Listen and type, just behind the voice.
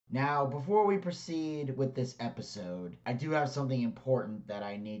Now, before we proceed with this episode, I do have something important that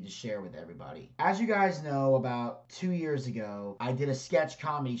I need to share with everybody. As you guys know, about 2 years ago, I did a sketch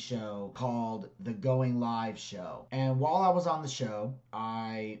comedy show called The Going Live Show. And while I was on the show,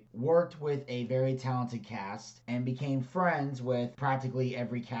 I worked with a very talented cast and became friends with practically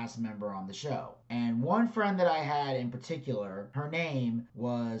every cast member on the show. And one friend that I had in particular, her name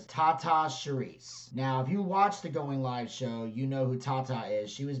was Tata Charisse. Now, if you watch the Going Live show, you know who Tata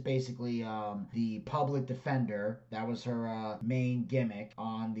is. She was basically the public defender. That was her main gimmick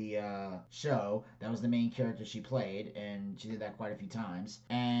on the show. That was the main character she played, and she did that quite a few times.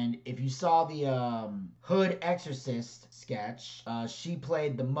 And if you saw the Hood Exorcist sketch, she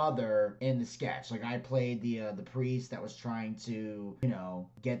played the mother in the sketch. Like, I played the priest that was trying to,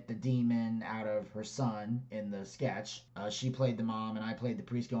 get the demon out of her son in the sketch. She played the mom, and I played the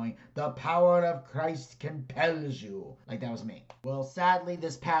priest going, "The power of Christ compels you." Like, that was me. Well, sadly,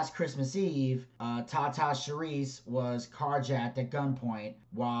 this past Christmas Eve, Tata Charisse was carjacked at gunpoint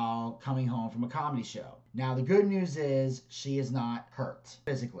while coming home from a comedy show. Now, the good news is she is not hurt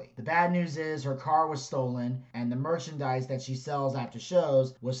physically. The bad news is her car was stolen, and the merchandise that she sells after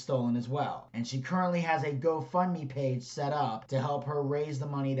shows was stolen as well. And she currently has a GoFundMe page set up to help her raise the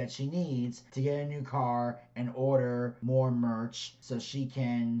money that she needs to get a new car and order more merch so she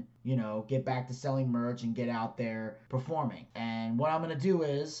can, get back to selling merch and get out there performing. And what I'm going to do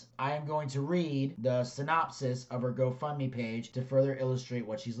is I am going to read the synopsis of her GoFundMe page to further illustrate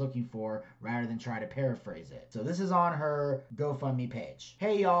what she's looking for rather than try to paraphrase it. So this is on her GoFundMe page.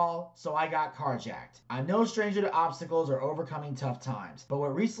 "Hey y'all, so I got carjacked. I'm no stranger to obstacles or overcoming tough times, but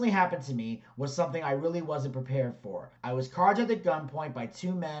what recently happened to me was something I really wasn't prepared for. I was carjacked at gunpoint by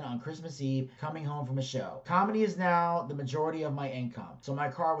two men on Christmas Eve coming home from a show. Comedy is now the majority of my income, so my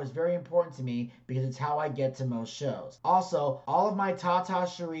car was very important to me because it's how I get to most shows. Also, all of my Tata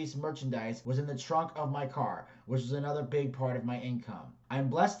Charisse merchandise was in the trunk of my car, which is another big part of my income. I'm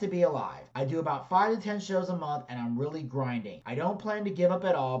blessed to be alive. I do about 5 to 10 shows a month and I'm really grinding. I don't plan to give up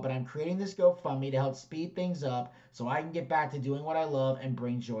at all, but I'm creating this GoFundMe to help speed things up so I can get back to doing what I love and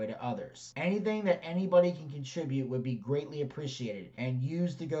bring joy to others. Anything that anybody can contribute would be greatly appreciated and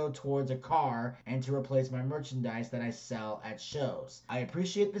used to go towards a car and to replace my merchandise that I sell at shows. I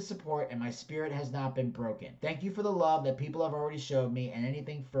appreciate the support and my spirit has not been broken. Thank you for the love that people have already showed me, and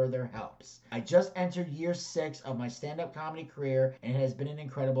anything further helps. I just entered year 6 of my stand-up comedy career and it has been an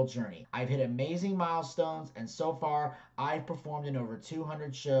incredible journey. I've hit amazing milestones, and so far I've performed in over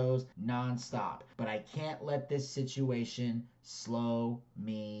 200 shows non-stop, but I can't let this situation slow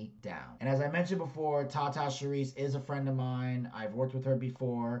me down." And as I mentioned before, Tata Charisse is a friend of mine. I've worked with her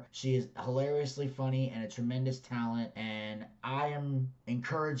before. She is hilariously funny and a tremendous talent, and I am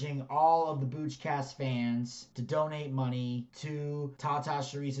encouraging all of the Boochcast fans to donate money to Tata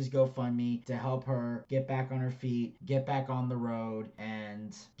Charisse's GoFundMe to help her get back on her feet, get back on the road,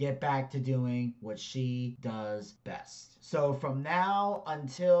 and get back to doing what she does best. So from now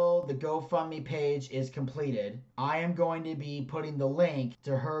until the GoFundMe page is completed, I am going to be putting the link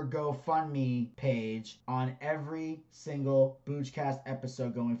to her GoFundMe page on every single Boochcast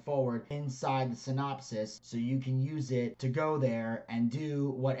episode going forward inside the synopsis, so you can use it to go there and do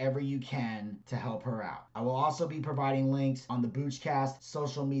whatever you can to help her out. I will also be providing links on the Boochcast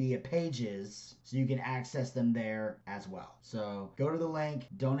social media pages so you can access them there as well. So go to the link,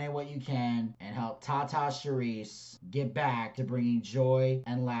 donate what you can, and help Tata Charisse get back to bringing joy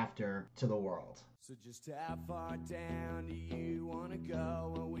and laughter to the world. So just how far down do you want to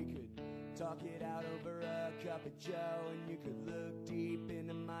go? Well, we could talk it out over a cup of joe, and you could look deep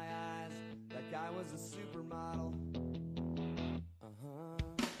into my eyes like I was a supermodel.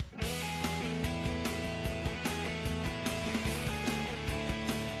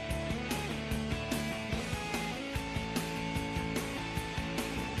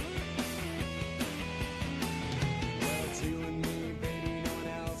 Well, it's you and me, baby, no one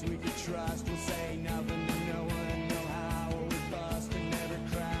else we could trust. We'll say nothing to no one, know how we bust and never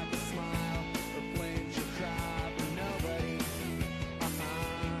crack a smile or flinch or cry for nobody.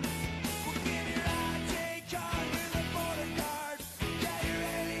 We'll give it our take on.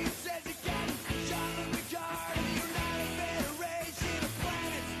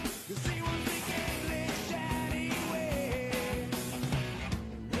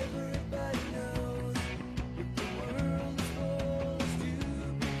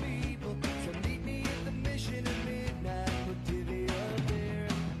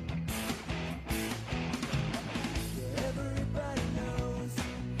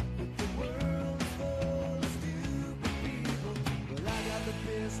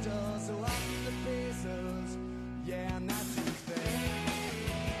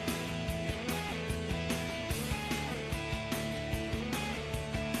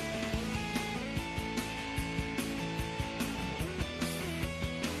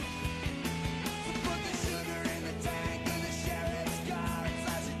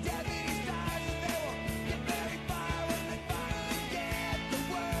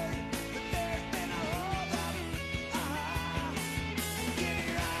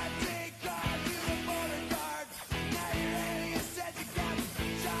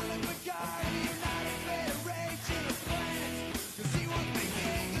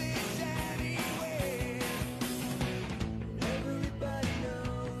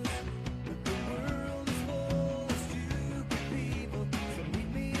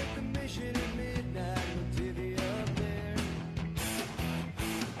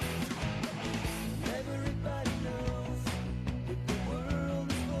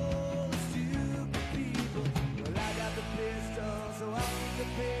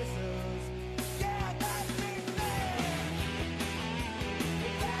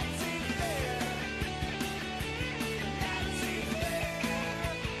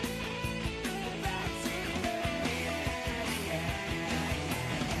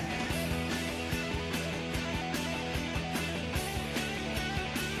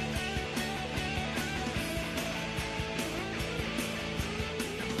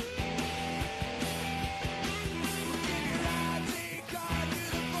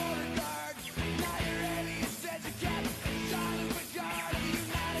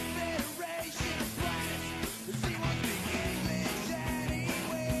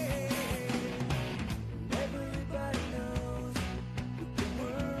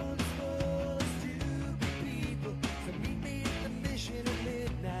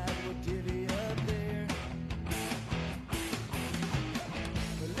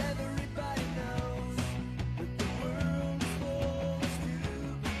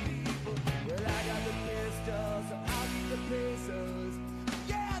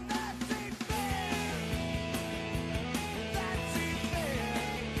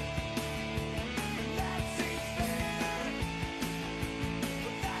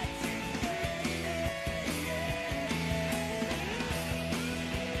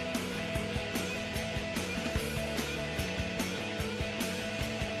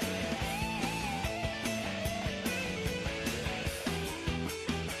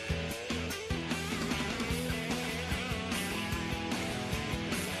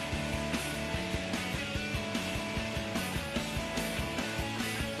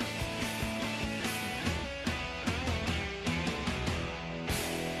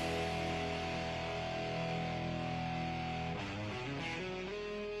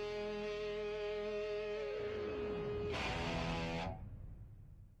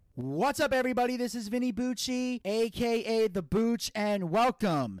 What's up, everybody? This is Vinny Bucci, aka The Booch, and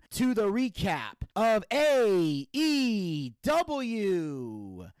welcome to the recap of AEW.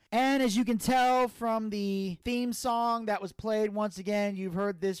 And as you can tell from the theme song that was played once again, you've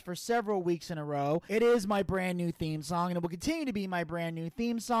heard this for several weeks in a row. It is my brand new theme song, and it will continue to be my brand new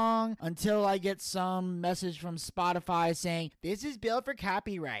theme song until I get some message from Spotify saying, this is billed for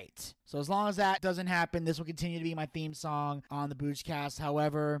copyright. So as long as that doesn't happen, this will continue to be my theme song on the Boochcast.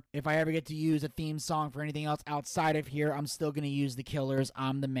 However, if I ever get to use a theme song for anything else outside of here, I'm still going to use The Killers,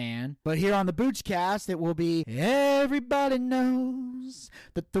 I'm the Man. But here on the Boochcast, it will be, everybody knows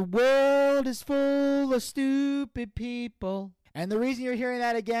that the world is full of stupid people. And the reason you're hearing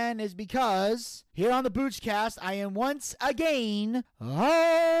that again is because here on the Boochcast, I am once again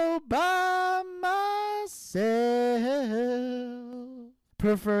all by myself.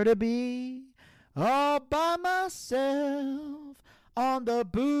 Prefer to be all by myself on the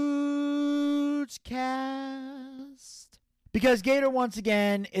Boochcast. Because Gator once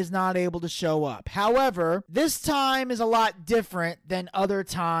again is not able to show up. However, this time is a lot different than other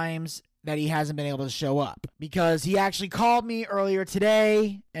times that he hasn't been able to show up, because he actually called me earlier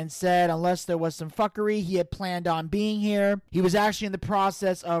today and said unless there was some fuckery, he had planned on being here. He was actually in the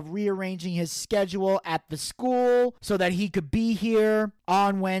process of rearranging his schedule at the school so that he could be here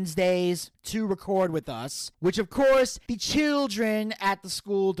on Wednesdays to record with us, which of course the children at the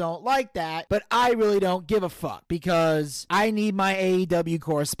school don't like that, but I really don't give a fuck because I need my AEW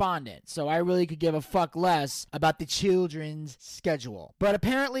correspondent, so I really could give a fuck less about the children's schedule. But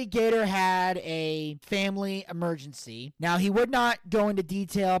apparently Gator had a family emergency. Now, he would not go into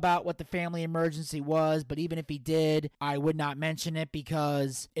detail about what the family emergency was, but even if he did, I would not mention it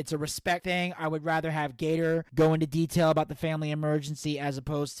because it's a respect thing. I would rather have Gator go into detail about the family emergency as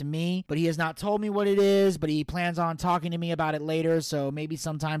opposed to me, but he has not told me what it is, but he plans on talking to me about it later, so maybe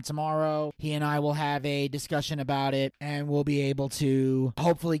sometime tomorrow he and I will have a discussion about it, and we'll be able to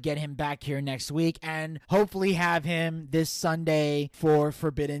hopefully get him back here next week, and hopefully have him this Sunday for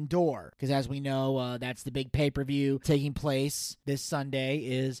Forbidden Door. Because as we know, that's the big pay-per-view taking place this Sunday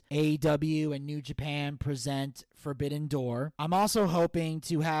is AEW and New Japan present Forbidden Door. I'm also hoping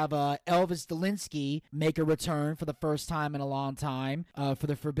to have Elvis Delinsky make a return for the first time in a long time for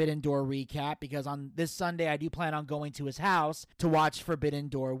the Forbidden Door recap, because on this Sunday I do plan on going to his house to watch Forbidden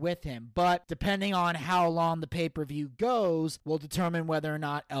Door with him. But depending on how long the pay-per-view goes will determine whether or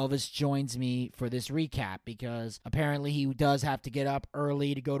not Elvis joins me for this recap, because apparently he does have to get up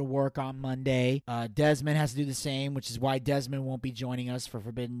early to go to work on Monday. Desmond has to do the same, which is why Desmond won't be joining us for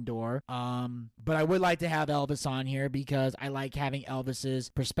Forbidden Door. But I would like to have Elvis on here because I like having Elvis's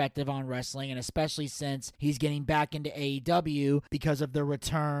perspective on wrestling, and especially since he's getting back into AEW because of the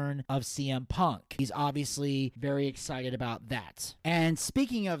return of CM Punk. He's obviously very excited about that. And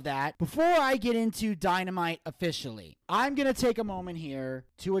speaking of that, before I get into Dynamite officially, I'm going to take a moment here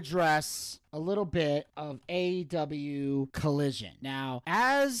to address a little bit of AEW Collision. Now,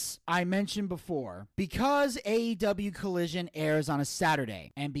 as I mentioned before, because AEW Collision airs on a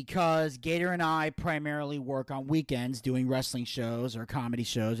Saturday, and because Gator and I primarily work on weekends doing wrestling shows or comedy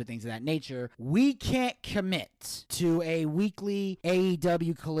shows or things of that nature, we can't commit to a weekly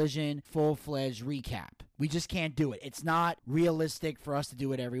AEW Collision full-fledged recap. We just can't do it. It's not realistic for us to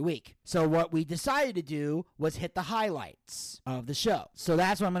do it every week. So what we decided to do was hit the highlights of the show. So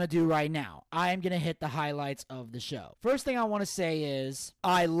that's what I'm going to do right now. I am going to hit the highlights of the show. First thing I want to say is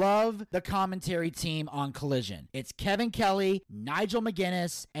I love the commentary team on Collision. It's Kevin Kelly, Nigel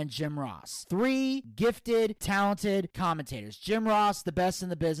McGuinness, and Jim Ross. 3 gifted, talented commentators. Jim Ross, the best in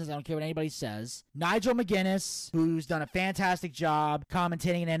the business. I don't care what anybody says. Nigel McGuinness, who's done a fantastic job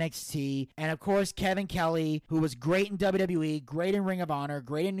commentating in NXT. And of course, Kevin Kelly, who was great in WWE, great in Ring of Honor,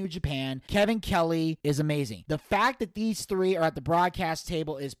 great in New Japan. Kevin Kelly is amazing. The fact that these 3 are at the broadcast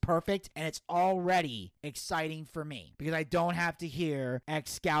table is perfect, and it's already exciting for me because I don't have to hear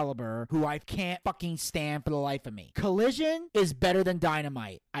Excalibur, who I can't fucking stand for the life of me. Collision is better than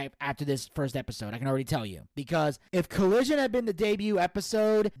Dynamite after this first episode, I can already tell you. Because if Collision had been the debut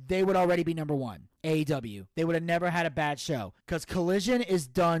episode, they would already be number 1. AEW. They would have never had a bad show because Collision is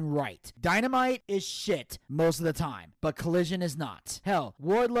done right. Dynamite is shit most of the time, but Collision is not. Hell,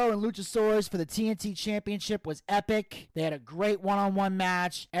 Wardlow and Luchasaurus for the TNT Championship was epic. They had a great one-on-one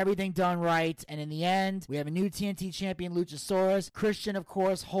match, everything done right, and in the end, we have a new TNT champion, Luchasaurus. Christian, of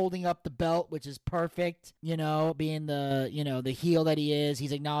course, holding up the belt, which is perfect, being the heel that he is.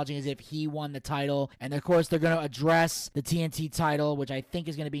 He's acknowledging as if he won the title, and of course, they're going to address the TNT title, which I think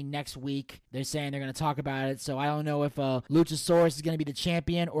is going to be next week. They're saying and they're going to talk about it. So I don't know if Luchasaurus is going to be the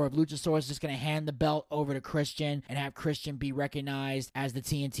champion or if Luchasaurus is just going to hand the belt over to Christian and have Christian be recognized as the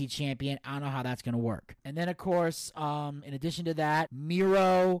TNT champion. I don't know how that's going to work. And then, of course, in addition to that,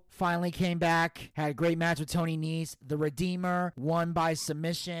 Miro finally came back, had a great match with Tony Nese. The Redeemer won by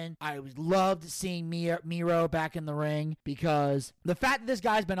submission. I loved seeing Miro back in the ring because the fact that this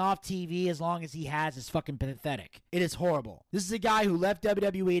guy's been off TV as long as he has is fucking pathetic. It is horrible. This is a guy who left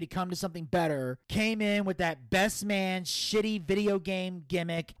WWE to come to something better, came in with that best man shitty video game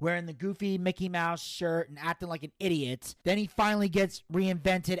gimmick, wearing the goofy Mickey Mouse shirt and acting like an idiot. Then he finally gets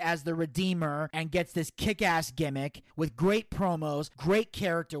reinvented as the Redeemer and gets this kick-ass gimmick with great promos, great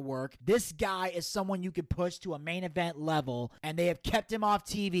character work. This guy is someone you could push to a main event level, and they have kept him off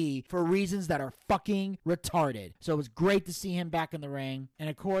TV for reasons that are fucking retarded. So it was great to see him back in the ring. And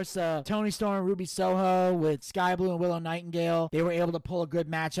of course, Tony Storm and Ruby Soho with Sky Blue and Willow Nightingale, they were able to pull a good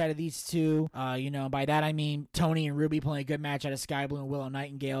match out of these two. By that I mean Tony and Ruby pulling a good match out of Sky Blue and Willow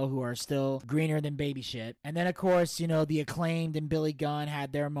Nightingale, who are still greener than baby shit. And then of course, the Acclaimed and Billy Gunn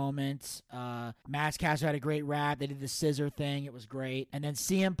had their moments. Max Caster had a great rap. They did the scissor thing. It was great. And then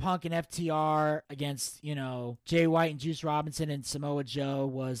CM Punk and FTR against, Jay White and Juice Robinson and Samoa Joe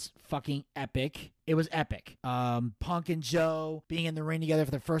was fucking epic. It was epic. Punk and Joe being in the ring together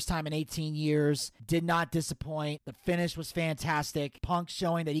for the first time in 18 years did not disappoint. The finish was fantastic. Punk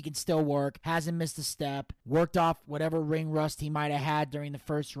showing that he can still work, hasn't missed a step, worked off whatever ring rust he might have had during the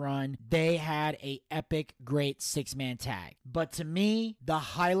first run. They had a epic, great six-man tag. But to me, the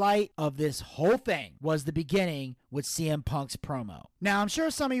highlight of this whole thing was the beginning with CM Punk's promo. Now, I'm sure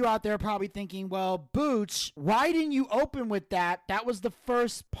some of you out there are probably thinking, well, Booch, why didn't you open with that? That was the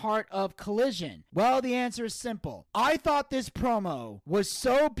first part of Collision. Well, the answer is simple. I thought this promo was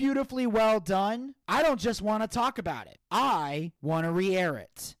so beautifully well done, I don't just want to talk about it. I want to re-air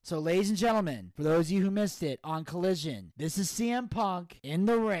it. So, ladies and gentlemen, for those of you who missed it on Collision, this is CM Punk in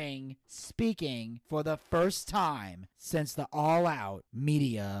the ring speaking for the first time since the All Out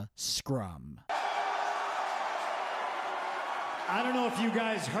Media Scrum. I don't know if you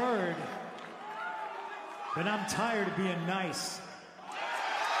guys heard, but I'm tired of being nice.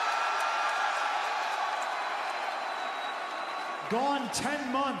 Gone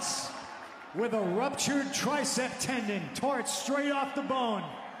 10 months with a ruptured tricep tendon, tore it straight off the bone.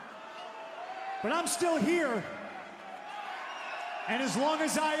 But I'm still here. And as long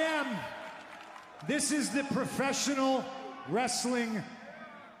as I am, this is the professional wrestling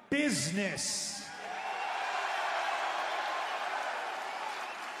business.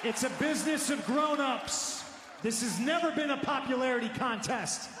 It's a business of grown-ups. This has never been a popularity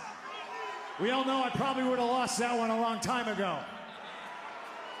contest. We all know I probably would have lost that one a long time ago.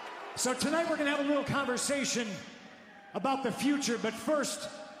 So tonight we're going to have a little conversation about the future, but first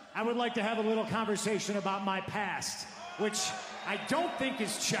I would like to have a little conversation about my past, which I don't think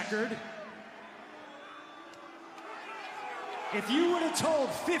is checkered. If you would have told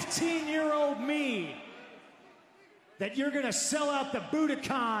 15-year-old me that you're going to sell out the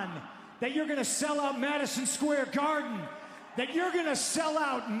Budokan, that you're going to sell out Madison Square Garden, that you're going to sell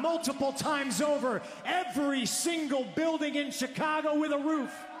out multiple times over every single building in Chicago with a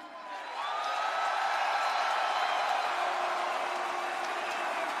roof.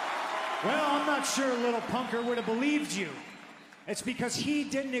 Well, I'm not sure little punker would have believed you. It's because he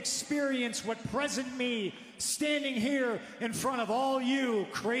didn't experience what present me, standing here in front of all you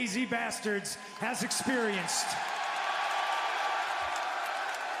crazy bastards, has experienced.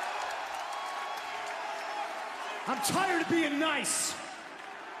 I'm tired of being nice.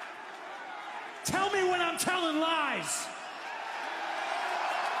 Tell me when I'm telling lies.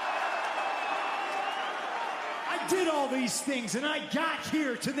 I did all these things and I got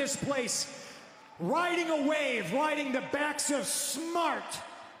here to this place riding a wave, riding the backs of smart,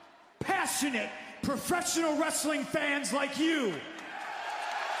 passionate, professional wrestling fans like you.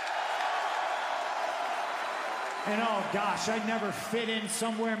 And oh gosh, I never fit in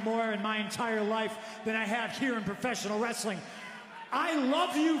somewhere more in my entire life than I have here in professional wrestling. I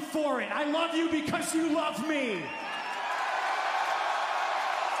love you for it. I love you because you love me.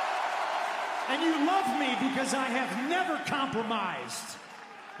 And you love me because I have never compromised.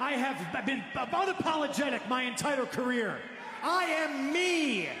 I have been unapologetic my entire career. I am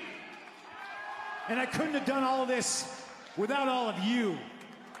me. And I couldn't have done all of this without all of you.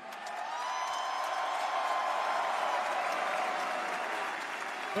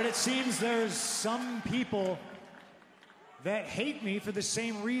 But it seems there's some people that hate me for the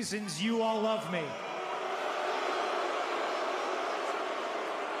same reasons you all love me.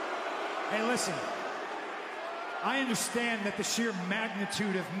 Hey, listen. I understand that the sheer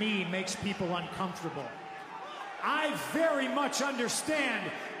magnitude of me makes people uncomfortable. I very much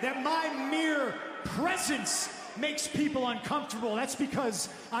understand that my mere presence makes people uncomfortable. That's because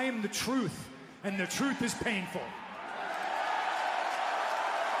I am the truth, and the truth is painful.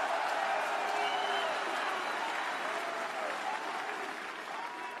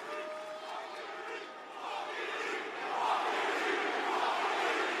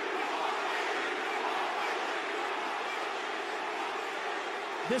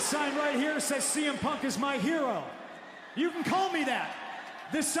 This sign right here says CM Punk is my hero. You can call me that.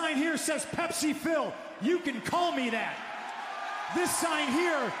 This sign here says Pepsi Phil. You can call me that. This sign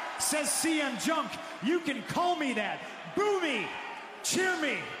here says CM Junk. You can call me that. Boo me, cheer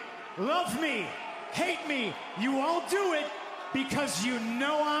me, love me, hate me. You all do it because you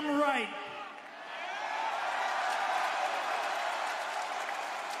know I'm right.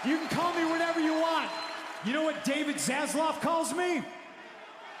 You can call me whatever you want. You know what David Zaslav calls me?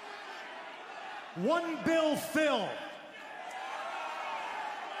 One Bill Phil.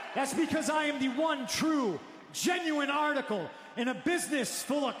 That's because I am the one true, genuine article in a business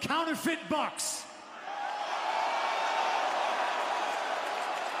full of counterfeit bucks.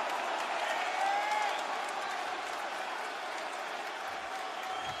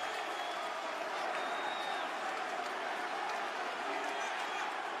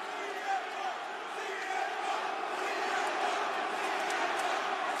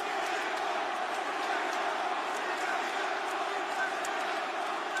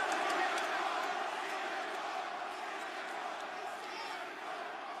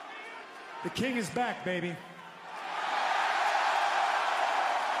 The king is back, baby.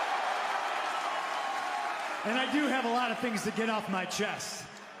 And I do have a lot of things to get off my chest.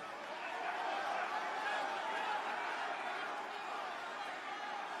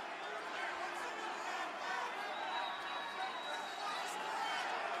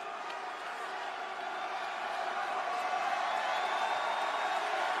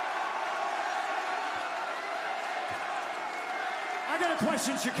 I got a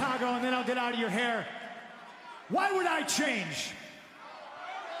question, Chicago, and then I'll get out of your hair. Why would I change?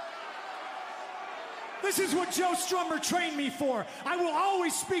 This is what Joe Strummer trained me for. I will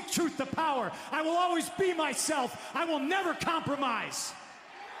always speak truth to power. I will always be myself. I will never compromise.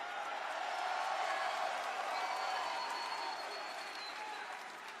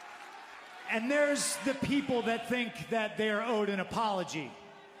 And there's the people that think that they are owed an apology.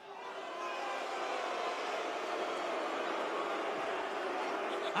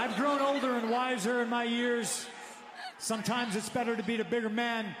 I've grown older and wiser in my years. Sometimes it's better to be the bigger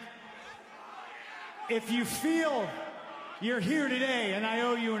man. If you feel you're here today and I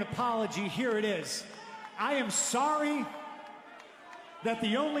owe you an apology, here it is. I am sorry that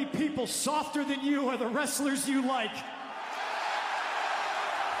the only people softer than you are the wrestlers you like.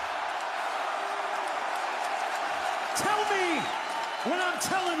 Tell me when I'm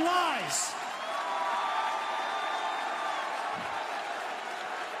telling lies.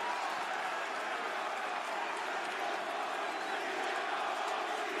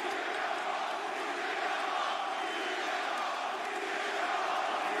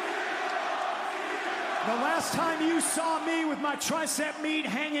 The last time you saw me with my tricep meat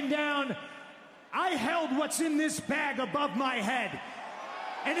hanging down, I held what's in this bag above my head.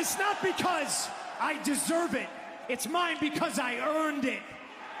 And it's not because I deserve it. It's mine because I earned it.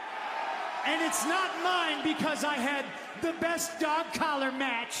 And it's not mine because I had the best dog collar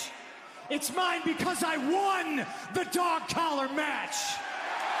match. It's mine because I won the dog collar match.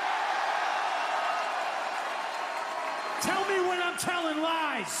 Tell me when I'm telling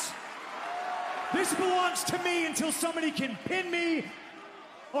lies. This belongs to me until somebody can pin me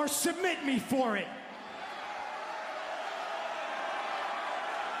or submit me for it.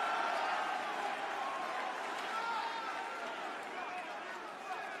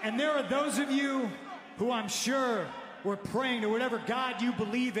 And there are those of you who I'm sure were praying to whatever God you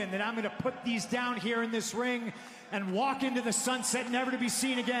believe in that I'm going to put these down here in this ring and walk into the sunset never to be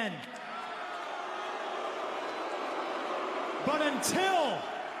seen again. But until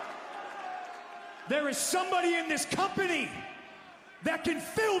there is somebody in this company that can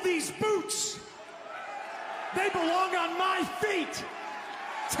fill these boots, they belong on my feet.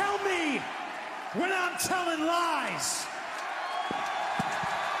 Tell me when I'm telling lies.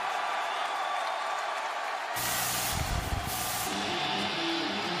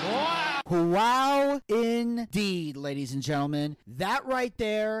 Wow, indeed, ladies and gentlemen. That right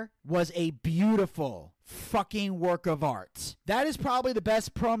there was a beautiful fucking work of art. That is probably the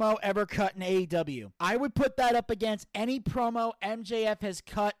best promo ever cut in AEW. I would put that up against any promo MJF has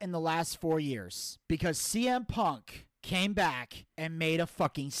cut in the last 4 years, because CM Punk came back and made a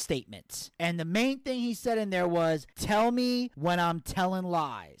fucking statement. And the main thing he said in there was, tell me when I'm telling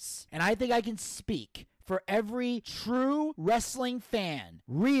lies. And I think I can speak for every true wrestling fan,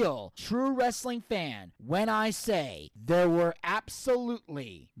 real true wrestling fan, when I say there were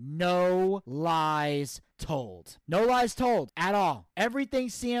absolutely no lies told. No lies told at all. Everything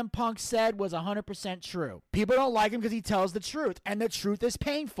CM Punk said was 100% true. People don't like him because he tells the truth, and the truth is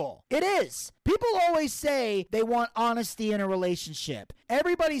painful. It is. People always say they want honesty in a relationship.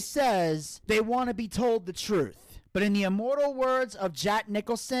 Everybody says they want to be told the truth. But in the immortal words of Jack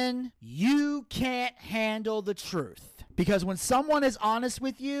Nicholson, you can't handle the truth. Because when someone is honest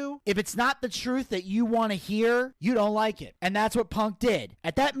with you, if it's not the truth that you want to hear, you don't like it. And that's what Punk did.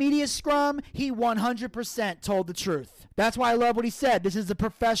 At that media scrum, he 100% told the truth. That's why I love what he said. This is a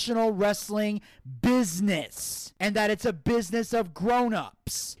professional wrestling business, and that it's a business of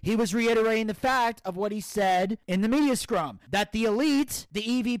grown-ups. He was reiterating the fact of what he said in the media scrum, that the elite, the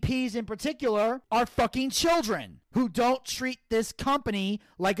EVPs in particular, are fucking children who don't treat this company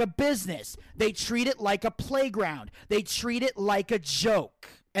like a business. They treat it like a playground. They treat it like a joke.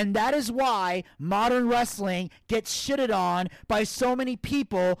 And that is why modern wrestling gets shitted on by so many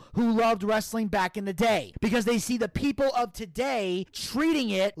people who loved wrestling back in the day. Because they see the people of today treating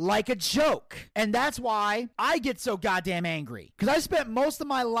it like a joke. And that's why I get so goddamn angry. Because I spent most of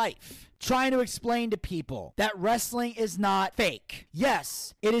my life trying to explain to people that wrestling is not fake.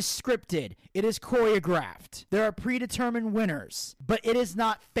 Yes, it is scripted. It is choreographed. There are predetermined winners, but it is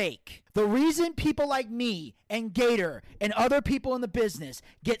not fake. The reason people like me and Gator and other people in the business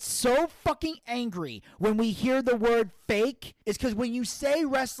get so fucking angry when we hear the word fake is because when you say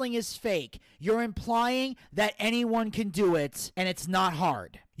wrestling is fake, you're implying that anyone can do it and it's not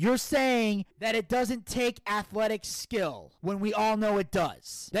hard. You're saying that it doesn't take athletic skill when we all know it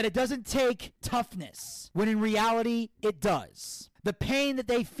does. That it doesn't take toughness when in reality it does. The pain that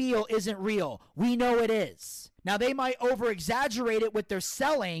they feel isn't real. We know it is. Now, they might over-exaggerate it with their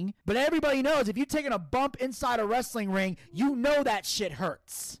selling, but everybody knows if you're taking a bump inside a wrestling ring, you know that shit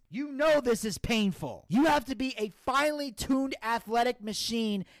hurts. You know this is painful. You have to be a finely tuned athletic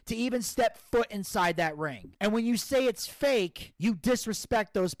machine to even step foot inside that ring. And when you say it's fake, you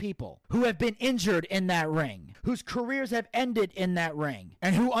disrespect those people who have been injured in that ring, whose careers have ended in that ring,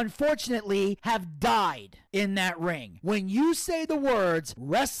 and who unfortunately have died in that ring. When you say the words,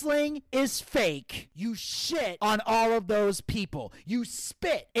 wrestling is fake, you shit on all of those people. You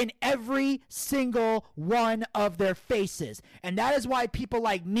spit in every single one of their faces. And that is why people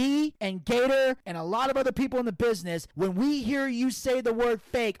like me and Gator and a lot of other people in the business, when we hear you say the word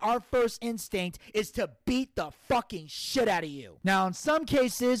fake, our first instinct is to beat the fucking shit out of you. Now, in some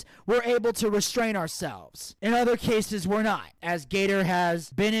cases, we're able to restrain ourselves. In other cases, we're not, as Gator has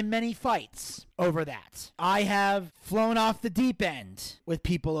been in many fights over that. I have flown off the deep end with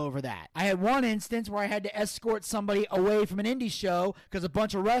people over that. I had one instance where I had to escort somebody away from an indie show because a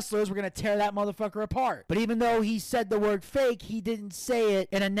bunch of wrestlers were going to tear that motherfucker apart. But even though he said the word fake, he didn't say it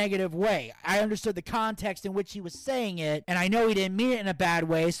in a negative way. I understood the context in which he was saying it, and I know he didn't mean it in a bad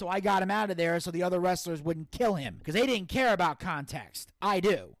way, so I got him out of there so the other wrestlers wouldn't kill him because they didn't care about context. I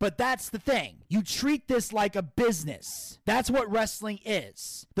do. But that's the thing. You treat this like a business. That's what wrestling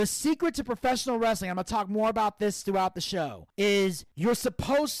is. The secret to professional wrestling, I'm going to talk more about this throughout the show, is you're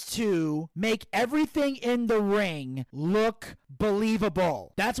supposed to make everything in the ring look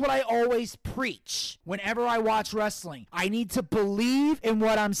believable. That's what I always preach whenever I watch wrestling. I need to believe in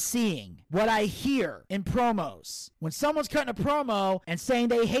what I'm seeing, what I hear in promos. When someone's cutting a promo and saying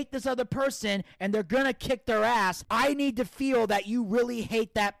they hate this other person and they're gonna kick their ass, I need to feel that you really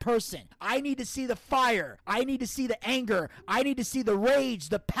hate that person. I need to see the fire. I need to see the anger. I need to see the rage,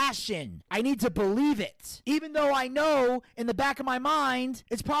 the passion. I need to believe it. Even though I know in the back of my mind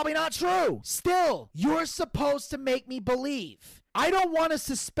it's probably not true. Still, you're supposed to make me believe. I don't want to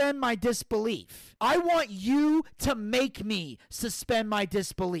suspend my disbelief. I want you to make me suspend my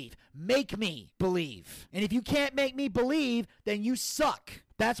disbelief. Make me believe. And if you can't make me believe, then you suck.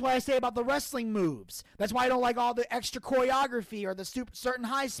 That's why I say about the wrestling moves. That's why I don't like all the extra choreography or the certain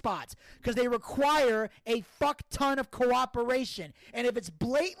high spots, because they require a fuck ton of cooperation. And if it's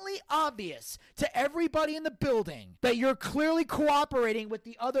blatantly obvious to everybody in the building that you're clearly cooperating with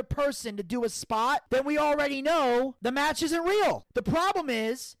the other person to do a spot, then we already know the match isn't real. The problem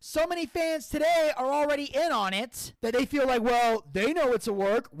is, so many fans today are already in on it that they feel like, well, they know it's a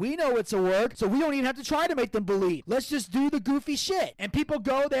work, we know it's a work, so we don't even have to try to make them believe. Let's just do the goofy shit. And people go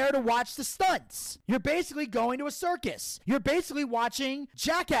go there to watch the stunts. You're basically going to a circus. You're basically watching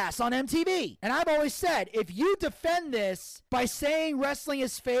Jackass on MTV. And I've always said, if you defend this by saying wrestling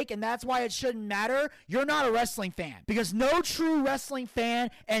is fake and that's why it shouldn't matter, you're not a wrestling fan. Because no true wrestling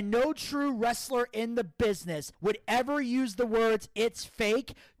fan and no true wrestler in the business would ever use the words "it's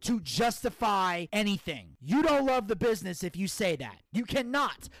fake" to justify anything. You don't love the business if you say that. You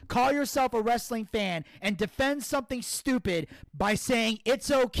cannot call yourself a wrestling fan and defend something stupid by saying it's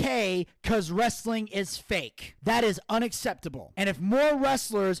okay because wrestling is fake. That is unacceptable. And if more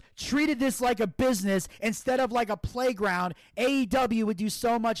wrestlers treated this like a business instead of like a playground, AEW would do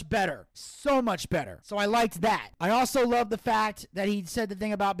so much better. So much better. So I liked that. I also love the fact that he said the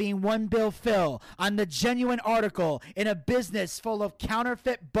thing about being one Bill Phil on the Genuine article in a business full of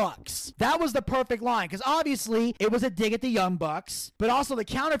counterfeit bucks. That was the perfect line, because obviously it was a dig at the Young Bucks, but also the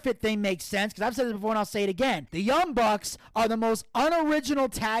counterfeit thing makes sense, because I've said this before and I'll say it again. The Young Bucks are the most unoriginal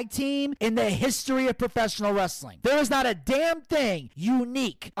tag team in the history of professional wrestling. There is not a damn thing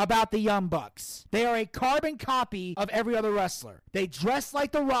unique about the Young Bucks. They are a carbon copy of every other wrestler. They dress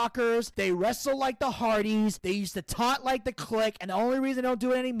like the Rockers, they wrestle like the Hardys, they used to taunt like the Clique, and the only reason they don't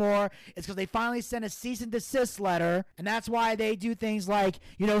do it anymore is because they finally sent a cease and desist letter, and that's why they do things like,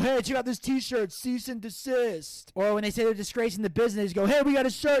 hey, check out this t-shirt, cease and desist. Or when they say they're disgracing the business, go, hey, we got a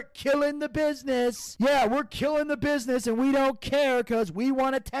shirt, killing the business. Yeah, we're killing the business and we don't care because we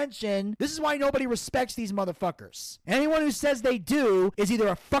want attention. This is why nobody respects these motherfuckers. Anyone who says they do is either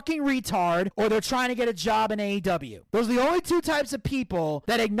a fucking retard or they're trying to get a job in AEW. Those are the only two types of people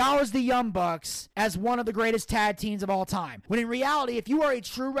that acknowledge the Young Bucks as one of the greatest tag teams of all time. When in reality, if you are a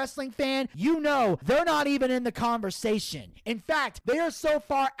true wrestling fan, you know they're not even in the conversation. In fact, they are so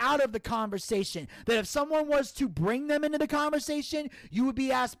far out of the conversation that if someone was to bring them into the conversation, you would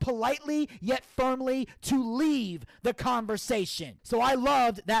be asked politely yet firmly to leave the conversation. So I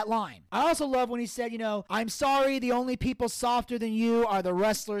loved that line. I also love when he said, I'm sorry, the only people softer than you are the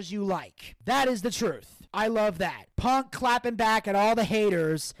wrestlers you like. That is the truth. I love that. Punk clapping back at all the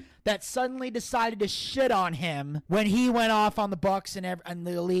haters that suddenly decided to shit on him when he went off on the Bucks and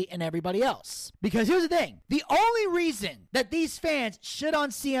the Elite and everybody else. Because here's the thing. The only reason that these fans shit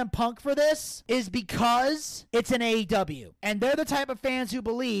on CM Punk for this is because it's an AEW. And they're the type of fans who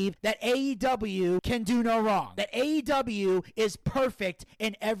believe that AEW can do no wrong. That AEW is perfect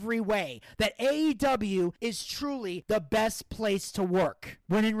in every way. That AEW is truly the best place to work.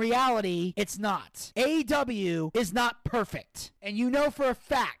 When in reality, it's not. AEW is not perfect. And you know for a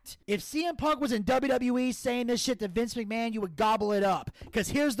fact, if CM Punk was in WWE saying this shit to Vince McMahon, you would gobble it up. Because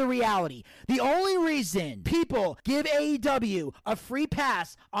here's the reality. The only reason people give AEW a free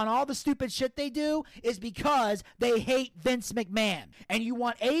pass on all the stupid shit they do is because they hate Vince McMahon. And you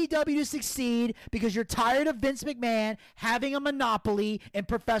want AEW to succeed because you're tired of Vince McMahon having a monopoly in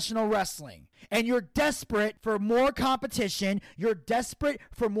professional wrestling. And you're desperate for more competition, you're desperate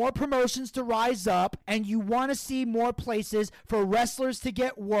for more promotions to rise up, and you want to see more places for wrestlers to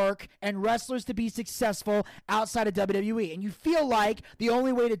get work and wrestlers to be successful outside of WWE. And you feel like the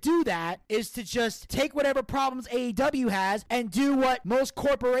only way to do that is to just take whatever problems AEW has and do what most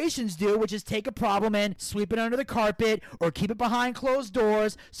corporations do, which is take a problem and sweep it under the carpet or keep it behind closed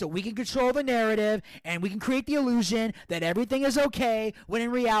doors so we can control the narrative and we can create the illusion that everything is okay when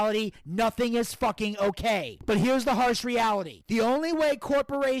in reality, nothing is fucking okay. But here's the harsh reality. The only way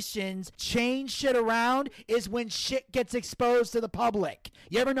corporations change shit around is when shit gets exposed to the public.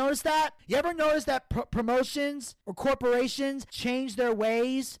 You ever notice that? You ever notice that promotions or corporations change their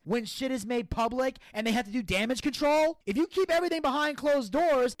ways when shit is made public and they have to do damage control? If you keep everything behind closed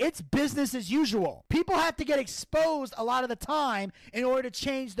doors, it's business as usual. People have to get exposed a lot of the time in order to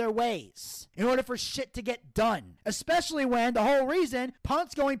change their ways, in order for shit to get done. Especially when the whole reason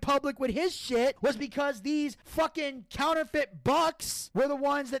Punk's going public with his shit was because these fucking counterfeit bucks were the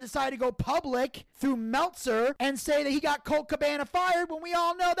ones that decided to go public through Meltzer and say that he got Colt Cabana fired when we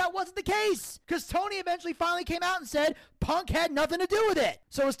all know that wasn't the case. Because Tony eventually finally came out and said Punk had nothing to do with it.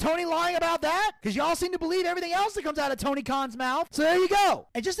 So is Tony lying about that? Because y'all seem to believe everything else that comes out of Tony Khan's mouth. So there you go.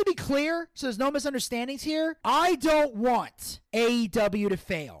 And just to be clear, so there's no misunderstandings here, I don't want AEW to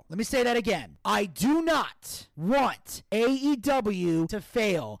fail. Let me say that again. I do not want AEW to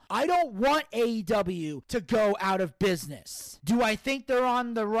fail. I don't want AEW to go out of business. Do I think they're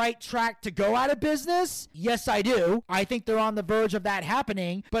on the right track to go out of business? Yes, I do. I think they're on the verge of that happening.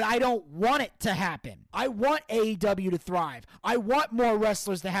 happening, but I don't want it to happen. I want AEW to thrive. I want more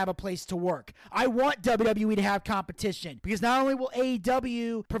wrestlers to have a place to work. I want WWE to have competition, because not only will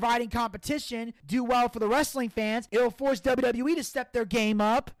AEW providing competition do well for the wrestling fans, it'll force WWE to step their game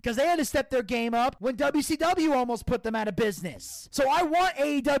up, because they had to step their game up when WCW almost put them out of business. So I want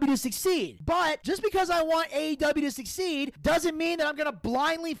AEW to succeed, but just because I want AEW to succeed doesn't mean that I'm going to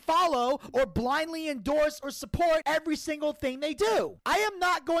blindly follow or blindly endorse or support every single thing they do. I am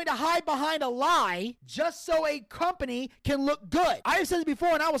not going to hide behind a lie just so a company can look good. I have said it before,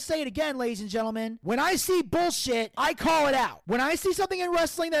 and I will say it again, ladies and gentlemen. When I see bullshit, I call it out. When I see something in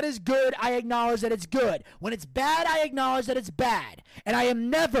wrestling that is good, I acknowledge that it's good. When it's bad, I acknowledge that it's bad. And I am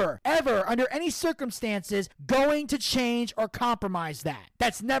never, ever, under any circumstances, going to change or compromise that.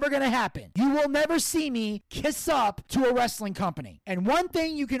 That's never going to happen. You will never see me kiss up to a wrestling company. And one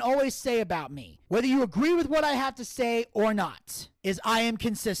thing you can always say about me, whether you agree with what I have to say or not, is I am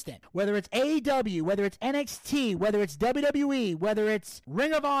consistent. Whether it's AEW, whether it's NXT, whether it's WWE, whether it's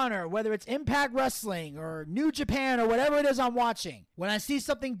Ring of Honor, whether it's Impact Wrestling or New Japan or whatever it is I'm watching. When I see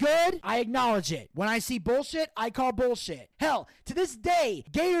something good, I acknowledge it. When I see bullshit, I call bullshit. Hell, to this day,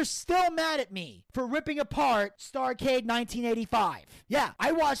 Gator's still mad at me for ripping apart Starrcade 1985. Yeah,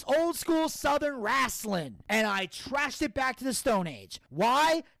 I watched old school Southern wrestling and I trashed it back to the Stone Age.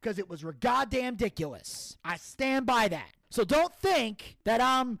 Why? Because it was goddamn ridiculous. I stand by that. So don't think that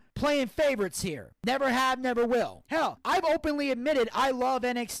I'm playing favorites here. Never have, never will. Hell, I've openly admitted I love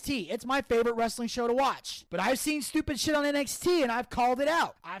NXT. It's my favorite wrestling show to watch. But I've seen stupid shit on NXT and I've called it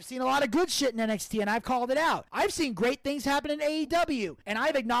out. I've seen a lot of good shit in NXT and I've called it out. I've seen great things happen in AEW and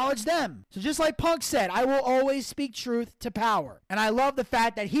I've acknowledged them. So just like Punk said, I will always speak truth to power. And I love the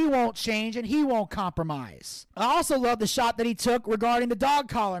fact that he won't change and he won't compromise. I also love the shot that he took regarding the dog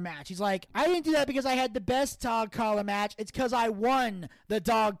collar match. He's like, I didn't do that because I had the best dog collar match. It's because I won the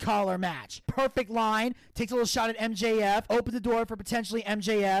dog collar match. Perfect line. Takes a little shot at MJF. Opens the door for potentially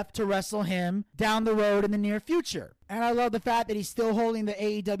MJF to wrestle him down the road in the near future. And I love the fact that he's still holding the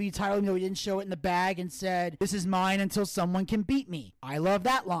AEW title, even though he didn't show it in the bag, and said, this is mine until someone can beat me. I love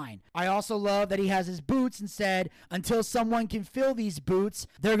that line. I also love that he has his boots and said, until someone can fill these boots,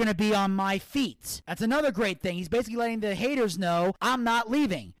 they're going to be on my feet. That's another great thing. He's basically letting the haters know, I'm not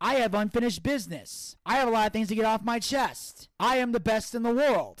leaving. I have unfinished business. I have a lot of things to get off my chest. I am the best in the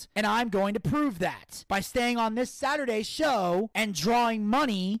world, and I'm going to prove that by staying on this Saturday show and drawing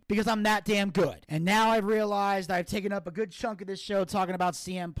money because I'm that damn good. And now I've realized I've taken up a good chunk of this show talking about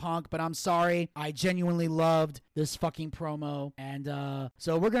CM Punk, but I'm sorry. I genuinely loved this fucking promo. And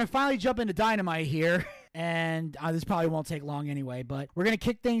so we're going to finally jump into Dynamite here. And this probably won't take long anyway, but we're going to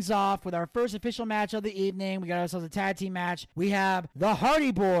kick things off with our first official match of the evening. We got ourselves a tag team match. We have the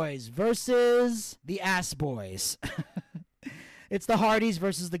Hardy Boys versus the Ass Boys. It's the Hardys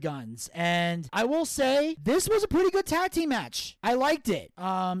versus the Guns. And I will say, this was a pretty good tag team match. I liked it.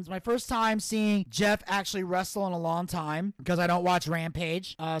 It's my first time seeing Jeff actually wrestle in a long time because I don't watch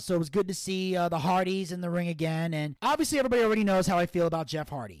Rampage. So it was good to see the Hardys in the ring again. And obviously everybody already knows how I feel about Jeff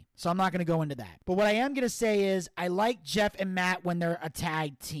Hardy, so I'm not going to go into that. But what I am going to say is I like Jeff and Matt when they're a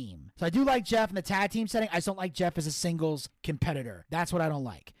tag team. So I do like Jeff in the tag team setting. I just don't like Jeff as a singles competitor. That's what I don't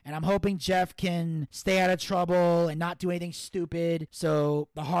like. And I'm hoping Jeff can stay out of trouble and not do anything stupid so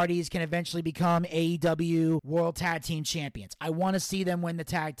the Hardys can eventually become AEW World Tag Team Champions. I want to see them win the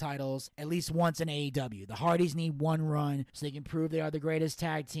tag titles at least once in AEW. The Hardys need one run so they can prove they are the greatest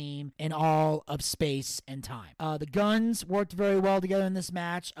tag team in all of space and time. The Guns worked very well together in this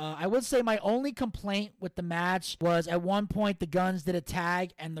match. I would say my only complaint with the match was at one point the Guns did a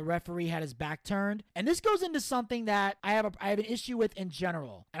tag and the referee had his back turned. And this goes into something that I have an issue with in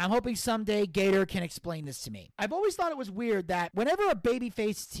general. And I'm hoping someday Gator can explain this to me. I've always thought it was weird that whenever a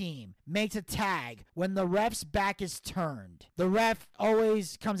babyface team makes a tag when the ref's back is turned, the ref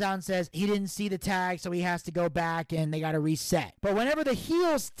always comes out and says he didn't see the tag, so he has to go back and they got to reset. But whenever the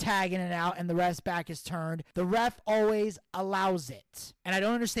heel's tagging it out and the ref's back is turned, the ref always allows it. And I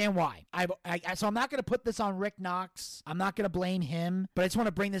don't understand why. So I'm not going to put this on Rick Knox. I'm not going to blame him, but I just want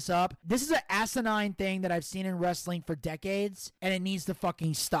to bring this up. This is an asinine thing that I've seen in wrestling for decades, and it needs to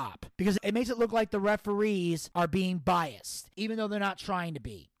fucking stop because it makes it look like the referees are being biased, even though they're not trying to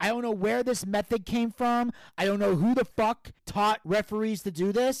be. I don't know where this method came from. I don't know who the fuck taught referees to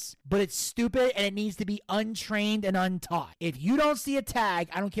do this, but it's stupid and it needs to be untrained and untaught. If you don't see a tag,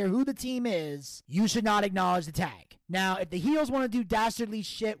 I don't care who the team is, you should not acknowledge the tag. Now, if the heels want to do dastardly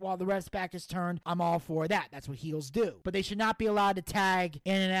shit while the ref's back is turned, I'm all for that. That's what heels do. But they should not be allowed to tag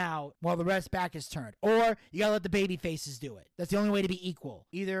in and out while the ref's back is turned. Or you gotta let the baby faces do it. That's the only way to be equal.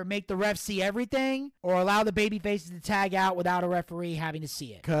 Either make the ref see everything or allow the baby faces to tag out without a referee having to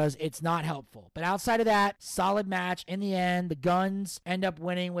see it, because it's not helpful. But outside of that, solid match. In the end, the Guns end up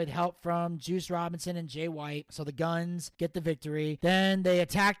winning with help from Juice Robinson and Jay White. So the Guns get the victory. Then they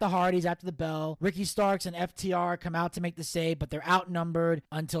attack the Hardys after the bell. Ricky Starks and FTR come out to make the save, but they're outnumbered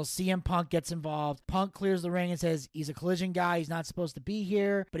until CM Punk gets involved. Punk clears the ring and says he's a Collision guy. He's not supposed to be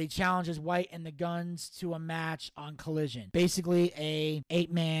here, but he challenges White and the Guns to a match on Collision. Basically a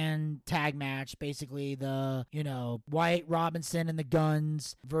 8-man tag match. Basically the, White, Robinson, and the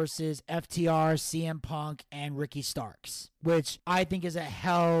Guns versus FTR, CM Punk, and Ricky Starks, which I think is a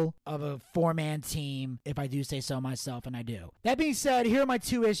hell of a 4-man team, if I do say so myself, and I do. That being said, here are my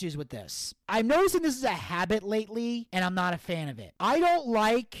 2 issues with this. I'm noticing this is a habit lately, and I'm not a fan of it. I don't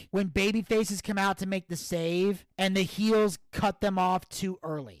like when baby faces come out to make the save, and the heels cut them off too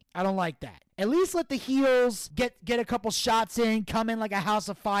early. I don't like that. At least let the heels get a couple shots in, come in like a house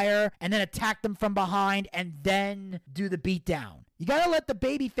of fire, and then attack them from behind, and then do the beatdown. You gotta let the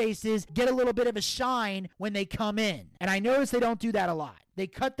baby faces get a little bit of a shine when they come in. And I notice they don't do that a lot. They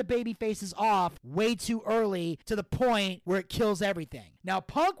cut the baby faces off way too early to the point where it kills everything. Now,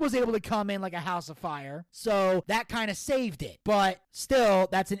 Punk was able to come in like a house of fire, so that kind of saved it. But still,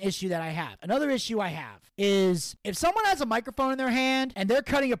 that's an issue that I have. Another issue I have is if someone has a microphone in their hand and they're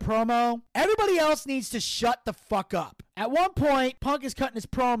cutting a promo, everybody else needs to shut the fuck up. At one point, Punk is cutting his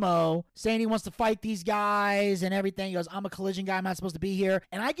promo, saying he wants to fight these guys and everything. He goes, I'm a Collision guy, I'm not supposed to be here.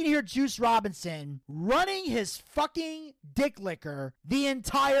 And I can hear Juice Robinson running his fucking dick licker the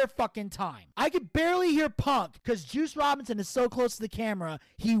entire fucking time. I could barely hear Punk because Juice Robinson is so close to the camera,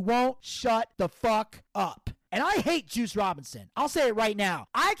 he won't shut the fuck up. And I hate Juice Robinson. I'll say it right now.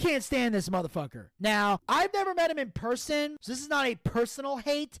 I can't stand this motherfucker. Now, I've never met him in person, so this is not a personal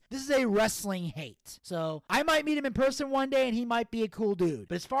hate. This is a wrestling hate. So I might meet him in person one day and he might be a cool dude.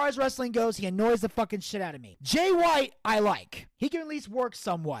 But as far as wrestling goes, he annoys the fucking shit out of me. Jay White, I like. He can at least work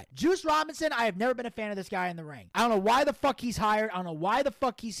somewhat. Juice Robinson, I have never been a fan of this guy in the ring. I don't know why the fuck he's hired. I don't know why the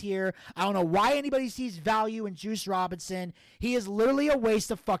fuck he's here. I don't know why anybody sees value in Juice Robinson. He is literally a waste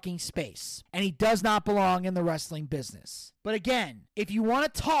of fucking space. And he does not belong in the wrestling business. But again, if you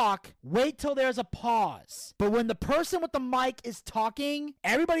want to talk, wait till there's a pause. But when the person with the mic is talking,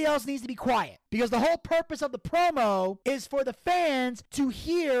 everybody else needs to be quiet. Because the whole purpose of the promo is for the fans to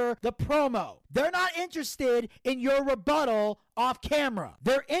hear the promo. They're not interested in your rebuttal off camera.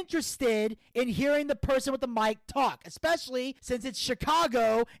 They're interested in hearing the person with the mic talk, especially since it's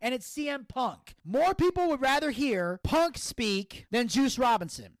Chicago and it's CM Punk. More people would rather hear Punk speak than Juice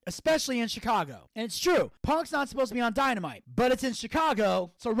Robinson, especially in Chicago. And it's true. Punk's not supposed to be on Dynamite, but it's in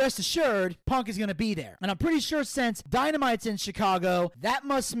Chicago, so rest assured, Punk is going to be there. And I'm pretty sure since Dynamite's in Chicago, that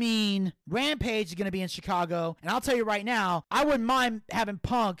must mean Rampage is going to be in Chicago. And I'll tell you right now, I wouldn't mind having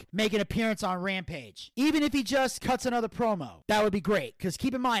Punk make an appearance on Rampage. Even if he just cuts another promo, that would be great. Because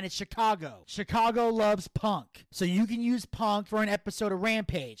keep in mind, it's Chicago. Chicago loves Punk. So you can use Punk for an episode of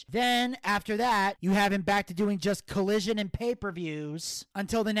Rampage. Then, after that, you have him back to doing just Collision and pay-per-views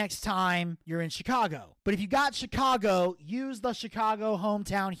until the next time you're in Chicago. But if you got Chicago, use the Chicago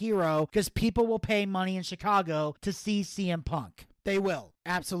hometown hero because people will pay money in Chicago to see CM Punk. They will.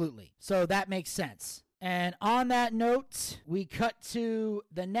 Absolutely. So that makes sense. And on that note, we cut to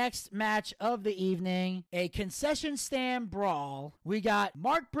the next match of the evening, a concession stand brawl. We got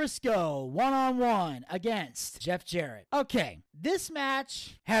Mark Briscoe one-on-one against Jeff Jarrett. Okay, this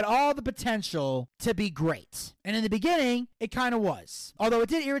match had all the potential to be great. And in the beginning, it kind of was. Although it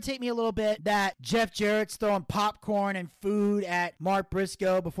did irritate me a little bit that Jeff Jarrett's throwing popcorn and food at Mark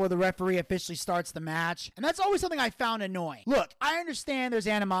Briscoe before the referee officially starts the match. And that's always something I found annoying. Look, I understand there's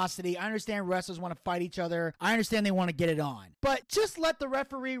animosity. I understand wrestlers want to fight each other. I understand they want to get it on. But just let the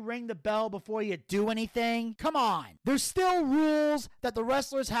referee ring the bell before you do anything. Come on. There's still rules that the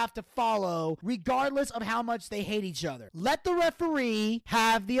wrestlers have to follow regardless of how much they hate each other. Let the referee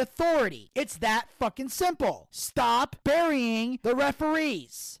have the authority. It's that fucking simple. Stop burying the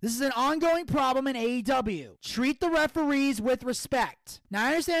referees. This is an ongoing problem in AEW. Treat the referees with respect. Now,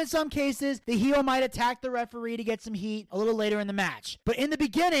 I understand in some cases the heel might attack the referee to get some heat a little later in the match. But in the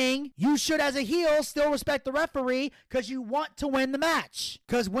beginning, you should, as a heel, still respect the referee because you want to win the match.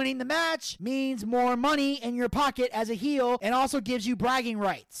 Because winning the match means more money in your pocket as a heel and also gives you bragging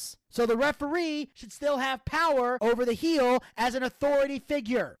rights. So the referee should still have power over the heel as an authority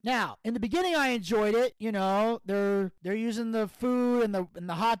figure. Now, in the beginning, I enjoyed it. You know, they're using the food and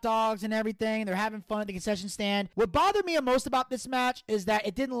the hot dogs and everything. They're having fun at the concession stand. What bothered me most about this match is that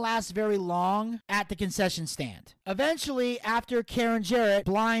it didn't last very long at the concession stand. Eventually, after Karen Jarrett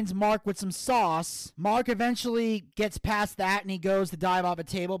blinds Mark with some sauce, Mark eventually gets past that and he goes to dive off a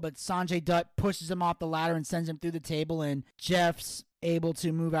table, but Sanjay Dutt pushes him off the ladder and sends him through the table, and Jeff's able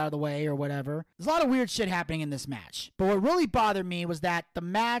to move out of the way or whatever. There's a lot of weird shit happening in this match. But what really bothered me was that the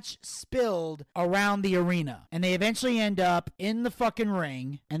match spilled around the arena. And they eventually end up in the fucking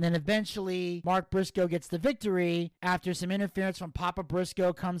ring. And then eventually Mark Briscoe gets the victory after some interference from Papa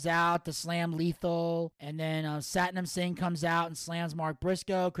Briscoe comes out to slam Lethal. And then Satnam Singh comes out and slams Mark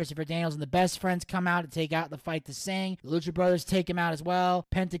Briscoe. Christopher Daniels and the Best Friends come out to take out the fight to Singh. The Lucha Brothers take him out as well.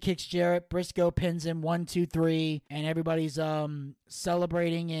 Penta kicks Jarrett. Briscoe pins him 1, 2, 3. And everybody's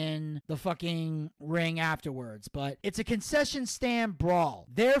celebrating in the fucking ring afterwards. But it's a concession stand brawl.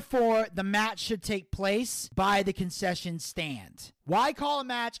 Therefore, the match should take place by the concession stand. Why call a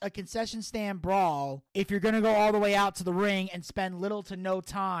match a concession stand brawl if you're going to go all the way out to the ring and spend little to no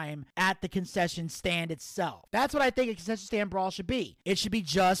time at the concession stand itself? That's what I think a concession stand brawl should be. It should be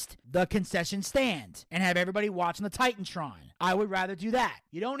just the concession stand and have everybody watching the Titantron. I would rather do that.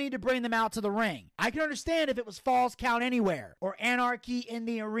 You don't need to bring them out to the ring. I can understand if it was Falls Count Anywhere or Anarchy in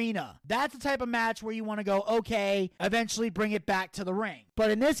the Arena. That's the type of match where you want to go, okay, eventually bring it back to the ring.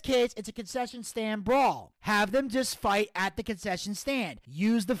 But in this case, it's a concession stand brawl. Have them just fight at the concession stand.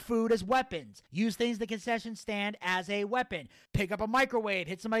 Use the food as weapons. Use things at the concession stand as a weapon. Pick up a microwave,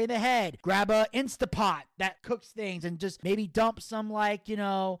 hit somebody in the head. Grab a Instapot that cooks things and just maybe dump some, like, you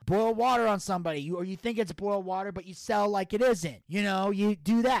know, boiled water on somebody. Or you think it's boiled water, but you sell like it isn't. You know, you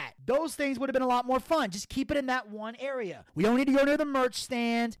do that. Those things would have been a lot more fun. Just keep it in that one area. We don't need to go near the merch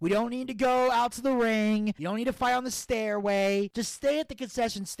stand. We don't need to go out to the ring. You don't need to fight on the stairway. Just stay at the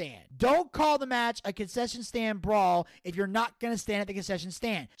concession stand. Don't call the match a concession stand brawl if you're not going to stand at the concession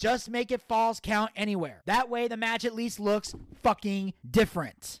stand. Just make it Falls Count Anywhere. That way the match at least looks fucking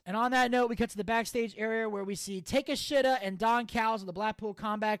different. And on that note, we cut to the backstage area where we see Take a Shitta and Don Callis of the Blackpool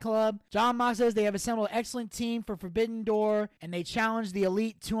Combat Club. John Mox says they have assembled an excellent team for Forbidden Door and they challenge the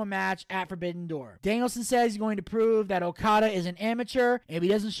Elite to a match at Forbidden Door. Danielson says he's going to prove that Okada is an amateur. If he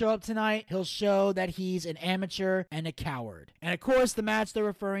doesn't show up tonight, he'll show that he's an amateur and a coward. And of course, the match they're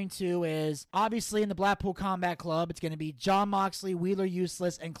referring to is obviously in the Blackpool Combat Club. It's going to be Jon Moxley, Wheeler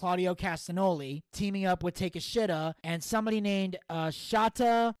Useless, and Claudio Castagnoli teaming up with Take a Shitta and somebody named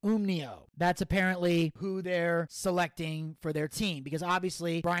Shata Umnio. That's apparently who they're selecting for their team because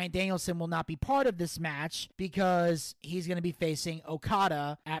obviously Bryan Danielson will not be part of this match because he's going to be facing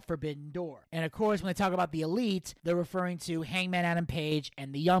Okada at Forbidden Door. And of course, when they talk about the Elite, they're referring to Hangman Adam Page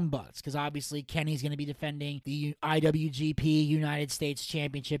and the Young Bucks because obviously Kenny's going to be defending the IWGP United States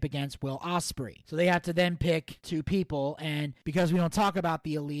Championship against Will Ospreay. So they have to then pick two people, and because we don't talk about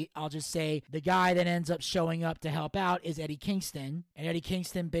the Elite, I'll just say the guy that ends up showing up to help out is Eddie Kingston, and Eddie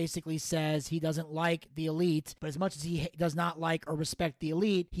Kingston basically says he doesn't like the Elite, but as much as he does not like or respect the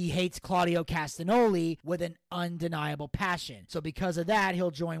Elite, he hates Claudio Castagnoli with an undeniable passion. So because of that,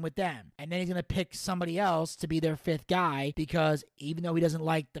 he'll join with them, and then he's going to pick somebody else to be their fifth guy because even though he doesn't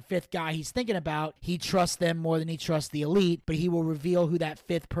like the fifth guy he's thinking about, he trusts them more than he trusts the Elite, but he will reveal who that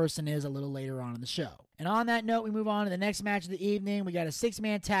fifth person is a little later on in the show. And on that note, we move on to the next match of the evening. We got a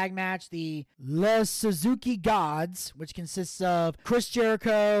six-man tag match, the Les Suzuki Gods, which consists of Chris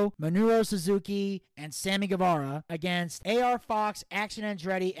Jericho, Minoru Suzuki, and Sammy Guevara against AR Fox, Action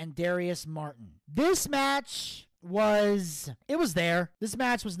Andretti, and Darius Martin. This match was there. This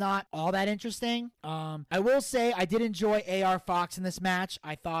match was not all that interesting. I will say I did enjoy AR Fox in this match.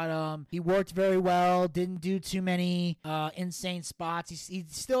 I thought he worked very well, didn't do too many insane spots. He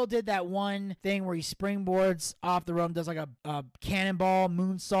still did that one thing where he springboards off the rope, does like a cannonball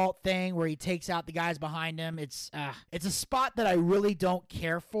moonsault thing where he takes out the guys behind him. It's a spot that I really don't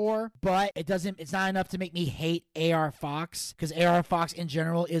care for, but it's not enough to make me hate AR Fox because AR Fox in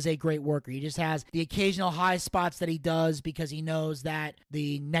general is a great worker. He just has the occasional high spots that he does because he knows that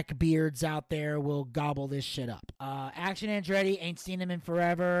the neckbeards out there will gobble this shit up. Action Andretti, ain't seen him in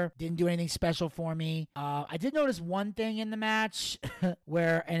forever. Didn't do anything special for me. I did notice one thing in the match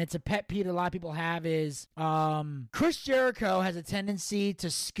where, and it's a pet peeve that a lot of people have, is Chris Jericho has a tendency to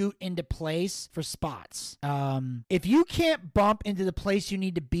scoot into place for spots. If you can't bump into the place you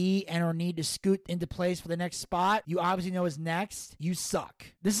need to be and or need to scoot into place for the next spot you obviously know is next, you suck.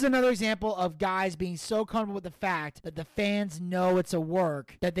 This is another example of guys being so comfortable with the fact that the fans know it's a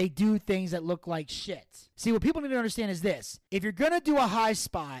work, that they do things that look like shit. See, what people need to understand is this. If you're going to do a high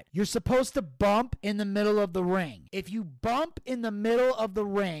spot, you're supposed to bump in the middle of the ring. If you bump in the middle of the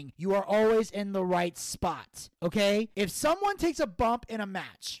ring, you are always in the right spot, okay? If someone takes a bump in a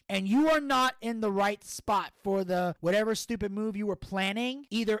match and you are not in the right spot for the whatever stupid move you were planning,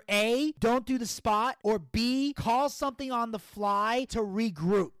 either A, don't do the spot, or B, call something on the fly to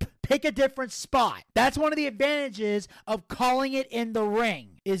regroup. Pick a different spot. That's one of the advantages of calling it in the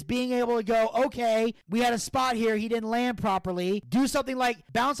ring, is being able to go, okay, we had a spot here, he didn't land properly. Do something like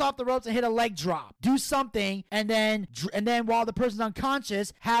bounce off the ropes and hit a leg drop. Do something, and then while the person's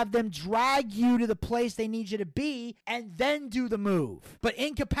unconscious, have them drag you to the place they need you to be, and then do the move. But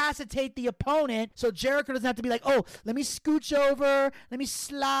incapacitate the opponent so Jericho doesn't have to be like, oh, let me scooch over, let me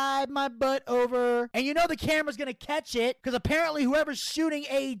slide my butt over. And you know the camera's going to catch it, because apparently whoever's shooting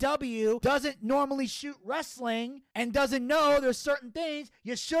AEW doesn't normally shoot wrestling and doesn't know there's certain things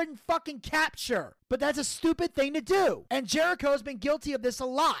you shouldn't fucking capture. But that's a stupid thing to do. And Jericho's been guilty of this a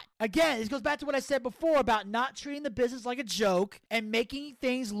lot. Again, this goes back to what I said before about not treating the business like a joke and making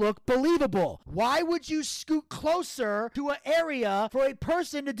things look believable. Why would you scoot closer to an area for a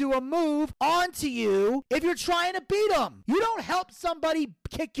person to do a move onto you if you're trying to beat them? You don't help somebody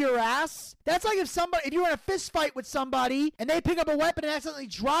kick your ass. That's like if you're in a fist fight with somebody and they pick up a weapon and accidentally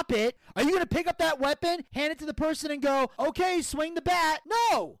drop it, are you going to pick up that weapon, hand it to the person and go, okay, swing the bat?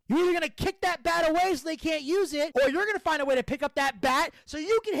 No. You're either going to kick that bat away so they can't use it, or you're going to find a way to pick up that bat so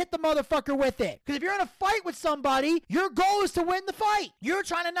you can hit the motherfucker with it. Because if you're in a fight with somebody, your goal is to win the fight. You're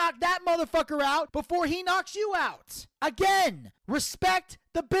trying to knock that motherfucker out before he knocks you out. Again, respect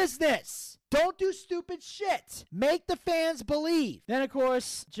the business. Don't do stupid shit. Make the fans believe. Then, of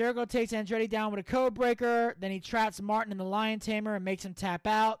course, Jericho takes Andretti down with a code breaker. Then he traps Martin in the Lion Tamer and makes him tap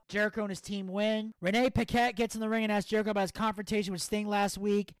out. Jericho and his team win. Renee Paquette gets in the ring and asks Jericho about his confrontation with Sting last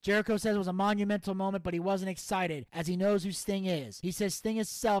week. Jericho says it was a monumental moment, but he wasn't excited, as he knows who Sting is. He says Sting is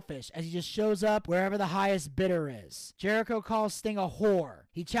selfish, as he just shows up wherever the highest bidder is. Jericho calls Sting a whore.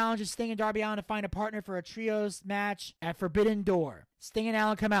 He challenges Sting and Darby Allin to find a partner for a trios match at Forbidden Door. Sting and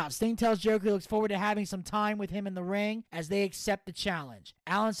Allin come out. Sting tells Jericho he looks forward to having some time with him in the ring as they accept the challenge.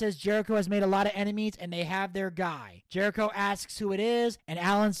 Allin says Jericho has made a lot of enemies and they have their guy. Jericho asks who it is, and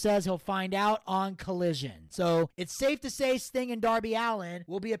Allin says he'll find out on Collision. So it's safe to say Sting and Darby Allin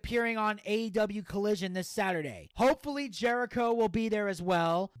will be appearing on AEW Collision this Saturday. Hopefully Jericho will be there as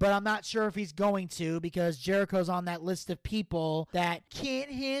well, but I'm not sure if he's going to, because Jericho's on that list of people that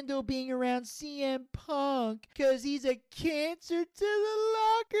can't handle being around CM Punk because he's a cancer to the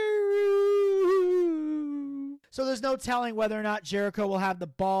locker room. So there's no telling whether or not Jericho will have the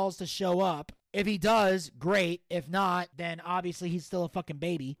balls to show up. If he does, great. If not, then obviously he's still a fucking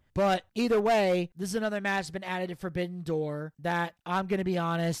baby. But either way, this is another match that's been added to Forbidden Door that I'm going to be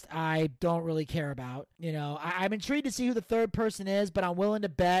honest, I don't really care about. You know, I'm intrigued to see who the third person is, but I'm willing to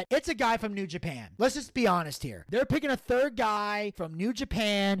bet it's a guy from New Japan. Let's just be honest here. They're picking a third guy from New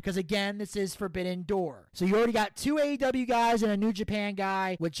Japan because, again, this is Forbidden Door. So you already got two AEW guys and a New Japan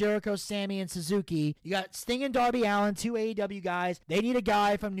guy with Jericho, Sammy, and Suzuki. You got Sting and Darby Allin, two AEW guys. They need a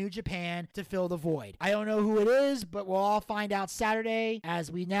guy from New Japan to fill the void. I don't know who it is, but we'll all find out Saturday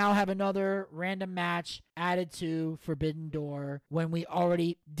as we now have another random match added to Forbidden Door when we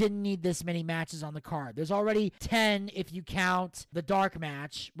already didn't need this many matches on the card. There's already 10 if you count the dark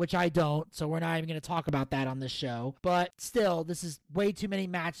match, which I don't, so we're not even going to talk about that on this show. But still, this is way too many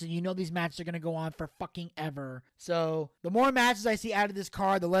matches, and you know these matches are going to go on for fucking ever. So the more matches I see added to this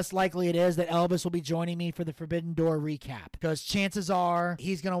card, the less likely it is that Elvis will be joining me for the Forbidden Door recap, because chances are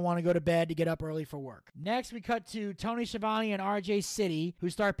he's going to want to go to bed to get up early for work. Next, we cut to Tony Schiavone and RJ City, who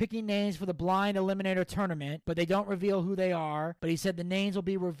start picking names for the blind eliminator tournament, but they don't reveal who they are. But he said the names will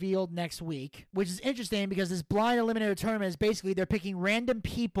be revealed next week, which is interesting because this blind eliminator tournament is basically they're picking random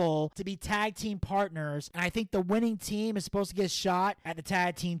people to be tag team partners, and I think the winning team is supposed to get a shot at the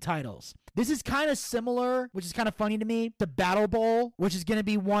tag team titles. This is kind of similar, which is kind of funny to me, to Battle Bowl, which is going to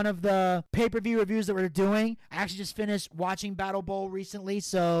be one of the pay-per-view reviews that we're doing. I actually just finished watching Battle Bowl recently,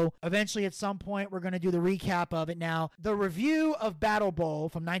 so eventually at some point we're going to do the recap of it. Now, the review of Battle Bowl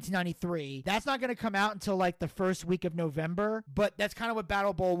from 1993, that's not going to come out until like the first week of November, but that's kind of what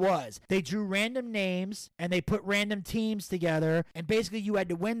Battle Bowl was. They drew random names and they put random teams together, and basically you had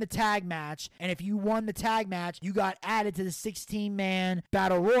to win the tag match, and if you won the tag match, you got added to the 16-man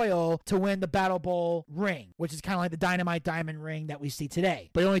Battle Royal to win the Battle Bowl ring, which is kind of like the Dynamite Diamond ring that we see today.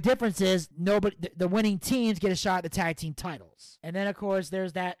 But the only difference is the winning teams get a shot at the tag team titles. And then, of course,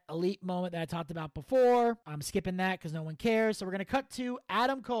 there's that elite moment that I talked about before. I'm skipping that because no one cares. So we're going to cut to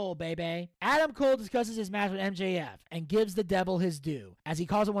Adam Cole, baby. Adam Cole discusses discusses his match with MJF and gives the devil his due, as he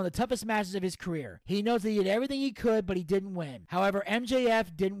calls it one of the toughest matches of his career. He knows that he did everything he could, but he didn't win. However,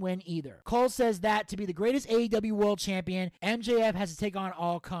 MJF didn't win either. Cole says that to be the greatest AEW World Champion, MJF has to take on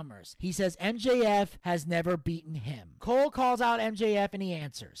all comers. He says MJF has never beaten him. Cole calls out MJF and he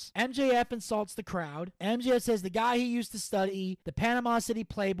answers. MJF insults the crowd. MJF says the guy he used to study, the Panama City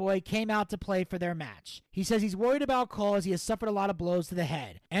Playboy, came out to play for their match. He says he's worried about Cole as he has suffered a lot of blows to the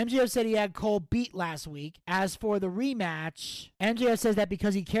head. MJF said he had Cole beat last week. As for the rematch, MJF says that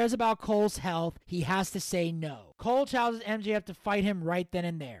because he cares about Cole's health, he has to say no. Cole challenges MJF to fight him right then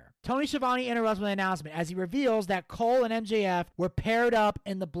and there. Tony Schiavone interrupts with an announcement as he reveals that Cole and MJF were paired up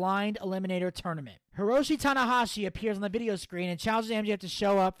in the Blind Eliminator tournament. Hiroshi Tanahashi appears on the video screen and challenges MJF to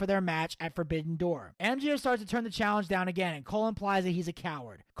show up for their match at Forbidden Door. MJF starts to turn the challenge down again, and Cole implies that he's a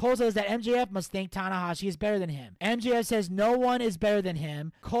coward. Cole says that MJF must think Tanahashi is better than him. MJF says no one is better than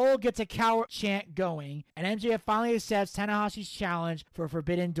him. Cole gets a coward chant going, and MJF finally accepts Tanahashi's challenge for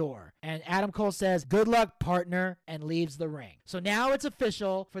Forbidden Door. And Adam Cole says, "Good luck, partner," and leaves the ring. So now it's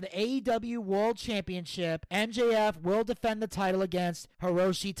official for the AEW World Championship. MJF will defend the title against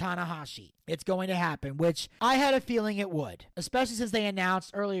Hiroshi Tanahashi. It's going to happen, which I had a feeling it would, especially since they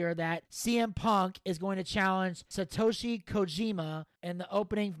announced earlier that CM Punk is going to challenge Satoshi Kojima in the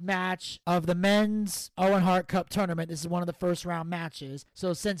opening match of the men's Owen Hart Cup tournament. This is one of the first round matches.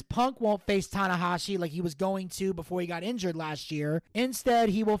 So since Punk won't face Tanahashi like he was going to before he got injured last year, instead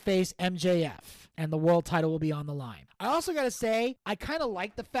he will face MJF. And the world title will be on the line. I also got to say, I kind of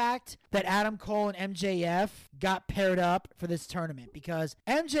like the fact that Adam Cole and MJF got paired up for this tournament, because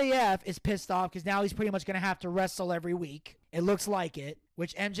MJF is pissed off because now he's pretty much going to have to wrestle every week. It looks like it,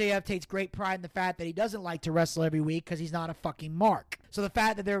 which MJF takes great pride in the fact that he doesn't like to wrestle every week because he's not a fucking mark. So the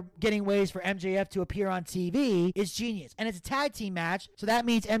fact that they're getting ways for MJF to appear on TV is genius. And it's a tag team match, so that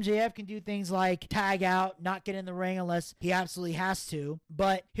means MJF can do things like tag out, not get in the ring unless he absolutely has to.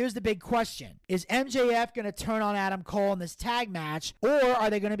 But here's the big question. Is MJF going to turn on Adam Cole in this tag match, or are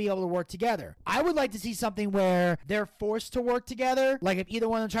they going to be able to work together? I would like to see something where they're forced to work together. Like if either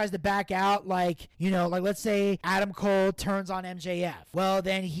one of them tries to back out, like let's say Adam Cole turns on MJF. Well,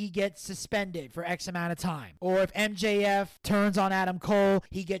 then he gets suspended for X amount of time. Or if MJF turns on Adam Cole,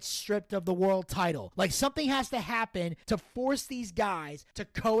 he gets stripped of the world title. Like something has to happen to force these guys to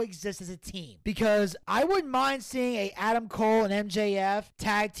coexist as a team. Because I wouldn't mind seeing a Adam Cole and MJF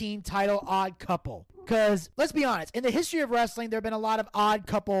tag team title odd couple. Because, let's be honest, in the history of wrestling, there have been a lot of odd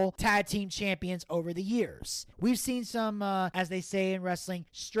couple tag team champions over the years. We've seen some, as they say in wrestling,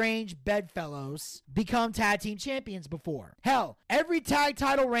 strange bedfellows become tag team champions before. Hell, every tag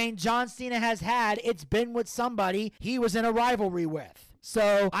title reign John Cena has had, it's been with somebody he was in a rivalry with.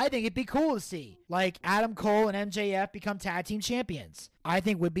 So I think it'd be cool to see, like, Adam Cole and MJF become tag team champions. I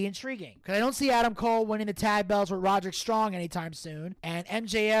think would be intriguing. Because I don't see Adam Cole winning the tag belts with Roderick Strong anytime soon. And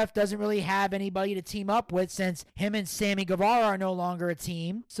MJF doesn't really have anybody to team up with since him and Sammy Guevara are no longer a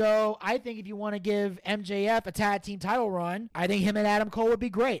team. So I think if you want to give MJF a tag team title run, I think him and Adam Cole would be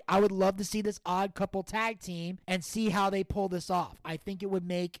great. I would love to see this odd couple tag team and see how they pull this off. I think it would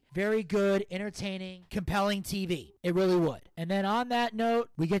make very good, entertaining, compelling TV. It really would. And then on that note,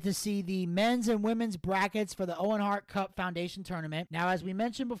 we get to see the men's and women's brackets for the Owen Hart Cup Foundation Tournament. Now, as we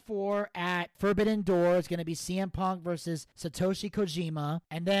mentioned before, at Forbidden Door, it's going to be CM Punk versus Satoshi Kojima.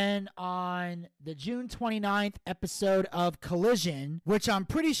 And then on the June 29th episode of Collision, which I'm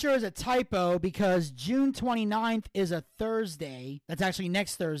pretty sure is a typo because June 29th is a Thursday. That's actually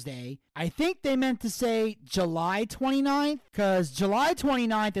next Thursday. I think they meant to say July 29th because July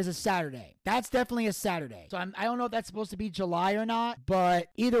 29th is a Saturday. That's definitely a Saturday. So I don't know if that's supposed to be July or not, but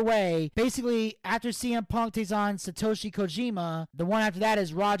either way, basically after CM Punk takes on Satoshi Kojima, the one after that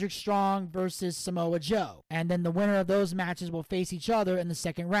is Roderick Strong versus Samoa Joe. And then the winner of those matches will face each other in the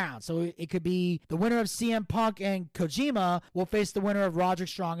second round. So it could be the winner of CM Punk and Kojima will face the winner of Roderick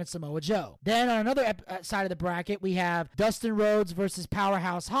Strong and Samoa Joe. Then on another side of the bracket, we have Dustin Rhodes versus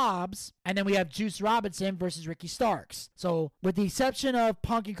Powerhouse Hobbs. And then we have Juice Robinson versus Ricky Starks. So with the exception of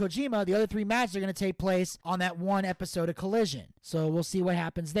Punk and Kojima, the other three matches are going to take place on that one episode of Collision. So we'll see what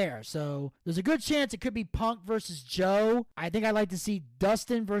happens there. So there's a good chance it could be Punk versus Joe. I think I'd like to see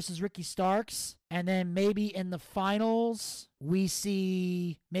Dustin versus Ricky Starks. And then maybe in the finals, we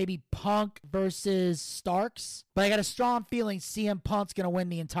see maybe Punk versus Starks. But I got a strong feeling CM Punk's going to win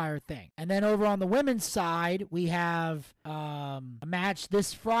the entire thing. And then over on the women's side, we have a match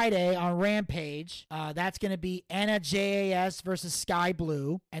this Friday on Rampage. That's going to be Anna JAS versus Sky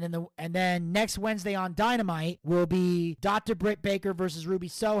Blue. And then next Wednesday on Dynamite will be Dr. Britt Britt Baker versus Ruby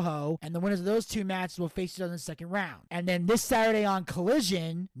Soho, and the winners of those two matches will face each other in the second round. And then this Saturday on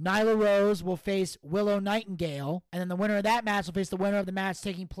Collision, Nyla Rose will face Willow Nightingale, and then the winner of that match will face the winner of the match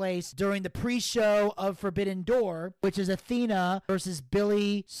taking place during the pre-show of Forbidden Door, which is Athena versus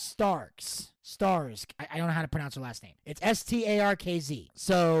Billy Starks. Stars. I don't know how to pronounce her last name. It's Starkz.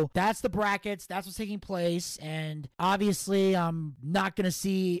 So that's the brackets. That's what's taking place. And obviously, I'm not going to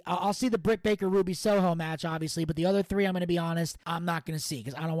see... I'll see the Britt Baker Ruby Soho match, obviously. But the other three, I'm going to be honest, I'm not going to see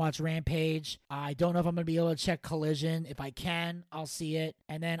because I don't watch Rampage. I don't know if I'm going to be able to check Collision. If I can, I'll see it.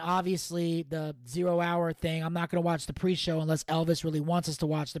 And then obviously, the 0 hour thing, I'm not going to watch the pre-show unless Elvis really wants us to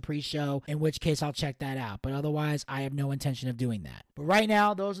watch the pre-show, in which case I'll check that out. But otherwise, I have no intention of doing that. But right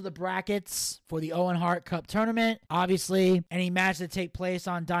now, those are the brackets for the Owen Hart Cup tournament. Obviously, any match that take place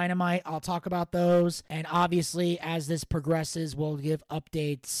on Dynamite, I'll talk about those. And obviously, as this progresses, we'll give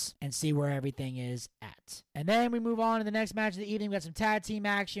updates and see where everything is at. And then we move on to the next match of the evening. We got some tag team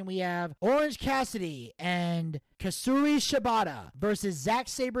action. We have Orange Cassidy and Katsuyori Shibata versus Zack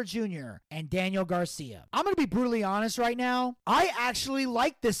Sabre Jr. and Daniel Garcia. I'm going to be brutally honest right now. I actually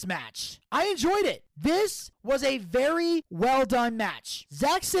liked this match. I enjoyed it. This was a very well done match.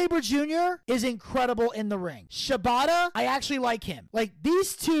 Zack Sabre Jr. is incredible in the ring. Shibata, I actually like him. Like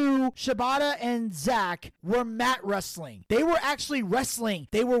these two, Shibata and Zack, were mat wrestling. They were actually wrestling.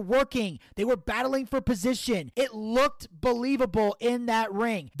 They were working. They were battling for position. It looked believable in that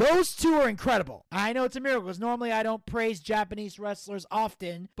ring. Those two are incredible. I know it's a miracle because normally I don't praise Japanese wrestlers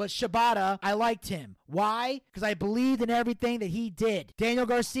often, but Shibata, I liked him. Why? Because I believed in everything that he did. Daniel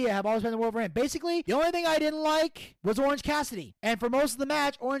Garcia have always been the Wolverine. Basically, the only thing I didn't like was Orange Cassidy. And for most of the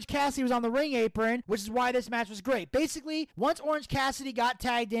match, Orange Cassidy was on the ring apron, which is why this match was great. Basically, once Orange Cassidy got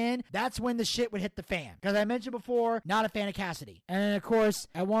tagged in, that's when the shit would hit the fan. Because I mentioned before, not a fan of Cassidy. And then, of course,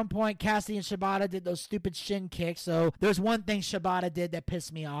 at one point, Cassidy and Shibata did those stupid shin kicks. So there's one thing Shibata did that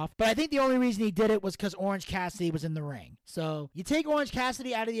pissed me off. But I think the only reason he did it was because Orange Cassidy was in the ring. So you take Orange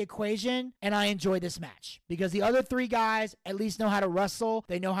Cassidy out of the equation, and I enjoyed this match. Because the other three guys at least know how to wrestle,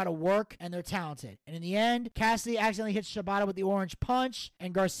 they know how to work, and they're talented. And in the end, Cassidy accidentally hits Shibata with the orange punch,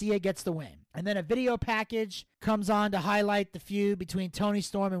 and Garcia gets the win. And then a video package comes on to highlight the feud between Toni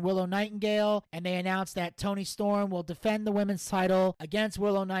Storm and Willow Nightingale, and they announce that Toni Storm will defend the women's title against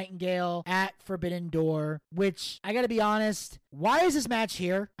Willow Nightingale at Forbidden Door, which, I gotta be honest, why is this match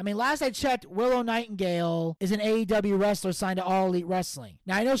here? I mean, last I checked, Willow Nightingale is an AEW wrestler signed to All Elite Wrestling.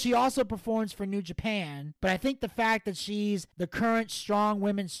 Now, I know she also performs for New Japan, but I think the fact that she's the current Strong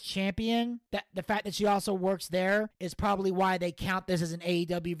Women's Champion, that the fact that she also works there is probably why they count this as an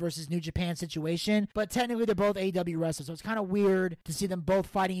AEW versus New Japan situation. But technically, they're both AEW wrestlers, so it's kind of weird to see them both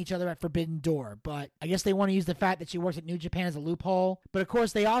fighting each other at Forbidden Door. But I guess they want to use the fact that she works at New Japan as a loophole. But of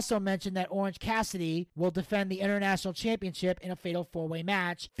course, they also mentioned that Orange Cassidy will defend the International Championship in a fatal four-way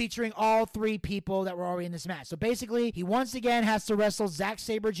match featuring all three people that were already in this match. So basically, he once again has to wrestle Zack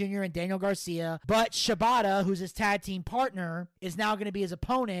Sabre Jr. and Daniel Garcia, but Shibata, who's his tag team partner, is now going to be his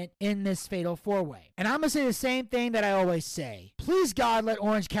opponent in this fatal four-way. And I'm going to say the same thing that I always say. Please, God, let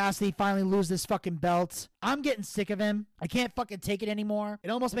Orange Cassidy finally lose this fucking belt. I'm getting sick of him. I can't fucking take it anymore.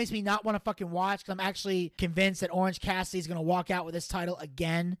 It almost makes me not want to fucking watch because I'm actually convinced that Orange Cassidy is going to walk out with this title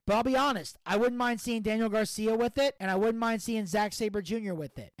again. But I'll be honest, I wouldn't mind seeing Daniel Garcia with it, and I wouldn't mind seeing Zack Sabre Jr.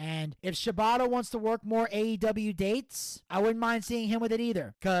 with it. And if Shibata wants to work more AEW dates, I wouldn't mind seeing him with it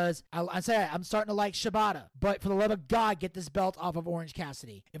either. Because I say I'm starting to like Shibata. But for the love of God, get this belt off of Orange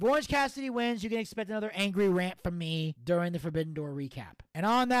Cassidy. If Orange Cassidy wins, you can expect another angry rant from me during the Forbidden Door recap. And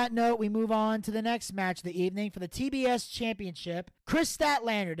on that note, we move on to the next match of the evening for the TBS Championship. Chris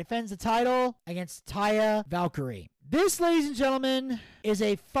Statlander defends the title against Taya Valkyrie. This, ladies and gentlemen, is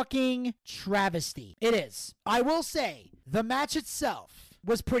a fucking travesty. It is. I will say, the match itself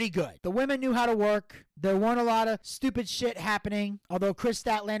was pretty good. The women knew how to work. There weren't a lot of stupid shit happening, although Chris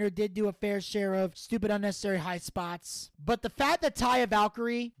Statlander did do a fair share of stupid, unnecessary high spots. But the fact that Taya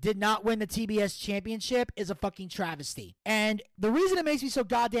Valkyrie did not win the TBS championship is a fucking travesty. And the reason it makes me so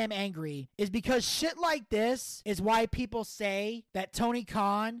goddamn angry is because shit like this is why people say that Tony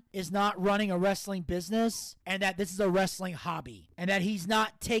Khan is not running a wrestling business and that this is a wrestling hobby and that he's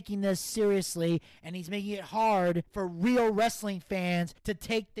not taking this seriously and he's making it hard for real wrestling fans to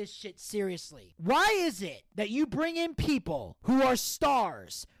take this shit seriously. Why is it that you bring in people who are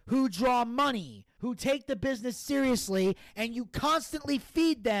stars, who draw money, who take the business seriously, and you constantly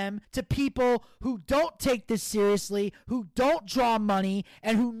feed them to people who don't take this seriously, who don't draw money,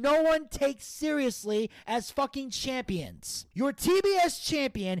 and who no one takes seriously as fucking champions. Your TBS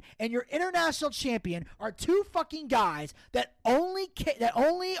champion and your international champion are two fucking guys that only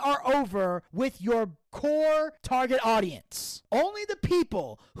are over with your core target audience. Only the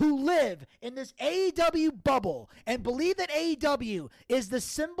people who live in this AEW bubble and believe that AEW is the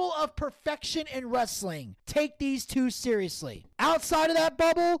symbol of perfection in wrestling take these two seriously. Outside of that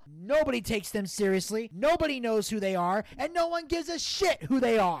bubble, nobody takes them seriously, nobody knows who they are, and no one gives a shit who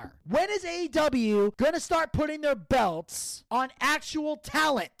they are. When is AEW gonna start putting their belts on actual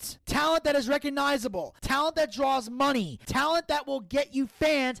talent? Talent that is recognizable, talent that draws money, talent that will get you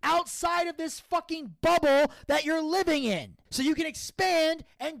fans outside of this fucking bubble that you're living in, so you can expand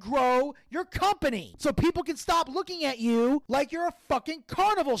and grow your company, so people can stop looking at you like you're a fucking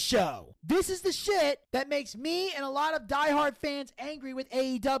carnival show. This is the shit that makes me and a lot of diehard fans angry with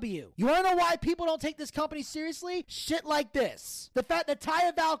AEW. You wanna know why people don't take this company seriously? Shit like this. The fact that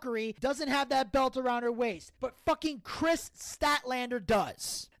Taya Valkyrie doesn't have that belt around her waist, but fucking Chris Statlander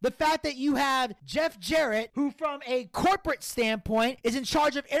does. The fact that you have Jeff Jarrett, who from a corporate standpoint is in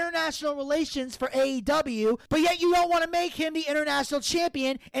charge of international relations for AEW, but yet you don't want to make him the international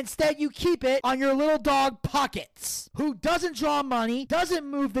champion. Instead, you keep it on your little dog Pockets, who doesn't draw money, doesn't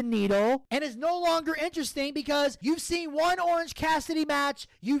move the needle, and is no longer interesting because you've seen one Orange Cassidy match,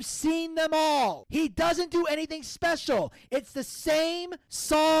 you've seen them all. He doesn't do anything special. It's the same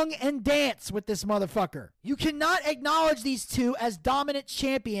song and dance with this motherfucker. You cannot acknowledge these two as dominant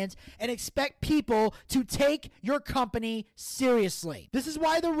champions and expect people to take your company seriously. This is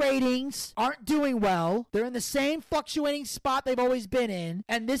why the ratings aren't doing well. They're in the same fluctuating spot they've always been in,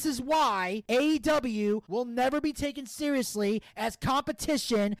 and this is why AEW will never be taken seriously as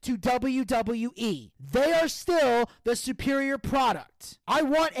competition to WWE. They are still the superior product. I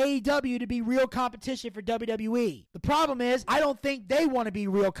want AEW to be real competition for WWE. The problem is, I don't think they want to be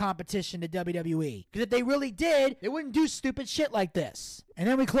real competition to WWE, because if they really did, they wouldn't do stupid shit like this. And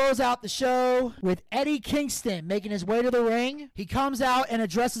then we close out the show with Eddie Kingston making his way to the ring. He comes out and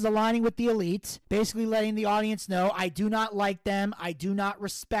addresses aligning with the Elite, basically letting the audience know, I do not like them, I do not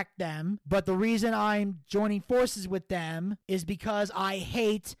respect them, but the reason I'm joining forces with them is because I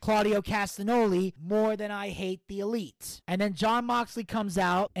hate Claudio Castagnoli more than I hate the Elite. And then Jon Moxley comes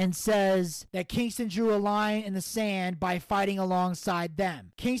out and says that Kingston drew a line in the sand by fighting alongside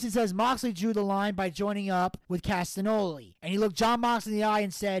them. Kingston says Moxley drew the line by joining up with Castagnoli. And he looked Jon Moxley in the eye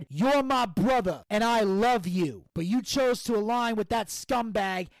and said, you're my brother and I love you, but you chose to align with that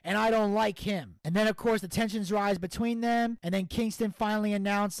scumbag and I don't like him. And then of course the tensions rise between them, and then Kingston finally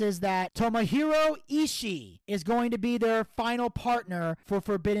announces that Tomohiro Ishii is going to be their final partner for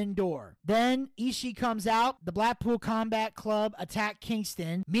Forbidden Door. Then Ishii comes out, the Blackpool Combat Club attack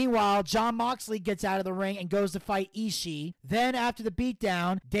Kingston. Meanwhile, Jon Moxley gets out of the ring and goes to fight Ishii. Then after the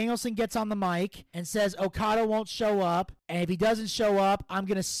beatdown, Danielson gets on the mic and says Okada won't show up, and if he doesn't show up, I'm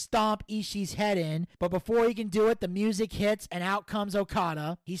going to stomp Ishii's head in. But before he can do it, the music hits and out comes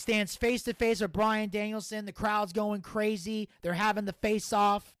Okada. He stands face to face with Bryan Danielson. The crowd's going crazy. They're having the face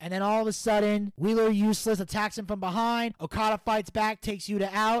off. And then all of a sudden, Wheeler Useless attacks him from behind. Okada fights back, takes Yuta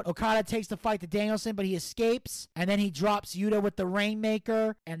out. Okada takes the fight to Danielson, but he escapes. And then he drops Yuta with the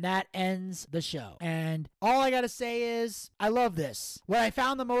Rainmaker. And that ends the show. And all I got to say is, I love this. What I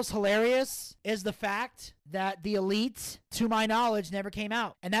found the most hilarious is the fact that the Elite, to my knowledge, never came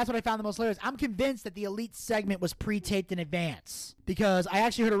out. And that's what I found the most hilarious. I'm convinced that the Elite segment was pre-taped in advance, because I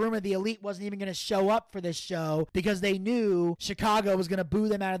actually heard a rumor the Elite wasn't even going to show up for this show because they knew Chicago was going to boo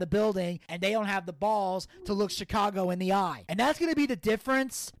them out of the building, and they don't have the balls to look Chicago in the eye. And that's going to be the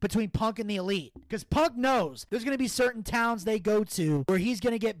difference between Punk and the Elite, because Punk knows there's going to be certain towns they go to where he's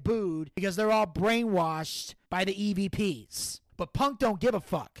going to get booed because they're all brainwashed by the EVPs. But Punk don't give a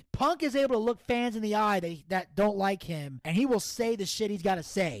fuck. Punk is able to look fans in the eye that don't like him, and he will say the shit he's got to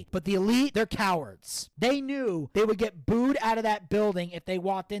say. But the Elite, they're cowards. They knew they would get booed out of that building if they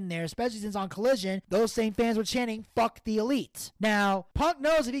walked in there, especially since on Collision, those same fans were chanting, fuck the Elite. Now, Punk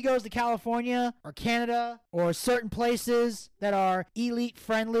knows if he goes to California or Canada or certain places that are Elite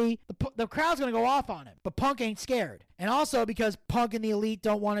friendly, the crowd's going to go off on him. But Punk ain't scared. And also because Punk and the Elite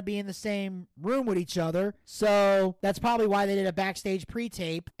don't want to be in the same room with each other. So that's probably why they did a backstage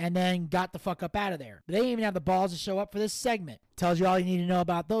pre-tape and then got the fuck up out of there. But they didn't even have the balls to show up for this segment. Tells you all you need to know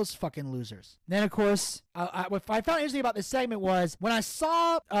about those fucking losers. Then, of course, what I found interesting about this segment was when I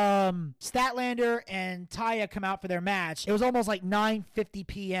saw Statlander and Taya come out for their match, it was almost like 9:50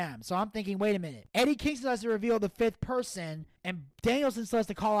 p.m. So I'm thinking, wait a minute. Eddie Kingston has to reveal the fifth person, and Danielson still has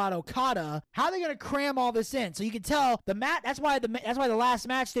to call out Okada. How are they going to cram all this in? So you can tell the match. That's why the last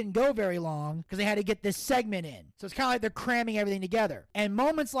match didn't go very long, because they had to get this segment in. So it's kind of like they're cramming everything together. And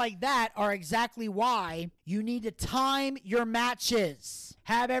moments like that are exactly why you need to time your matches.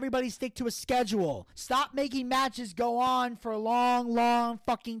 Have everybody stick to a schedule. Stop making matches go on for a long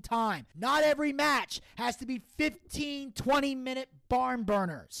fucking time. Not every match has to be 15, 20-minute barn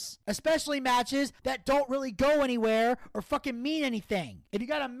burners. Especially matches that don't really go anywhere or fucking mean anything. If you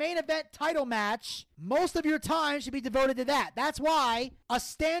got a main event title match, most of your time should be devoted to that. That's why a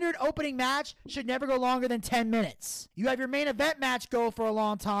standard opening match should never go longer than 10 minutes. You have your main event match go for a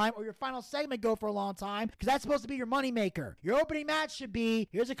long time, or your final segment go for a long time, because that's supposed to be your moneymaker. Your opening match should be,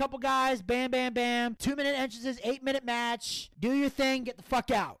 here's a couple guys, bam, bam, bam, 2-minute entrances, 8-minute match, do your thing, get the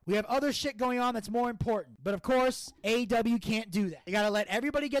fuck out. We have other shit going on that's more important. But of course, AEW can't do that. You gotta let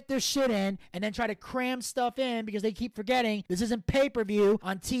everybody get their shit in, and then try to cram stuff in, because they keep forgetting this isn't pay-per-view.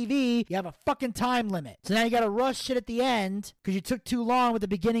 On TV, you have a fucking time limit. So now you gotta rush shit at the end, because you took too long with the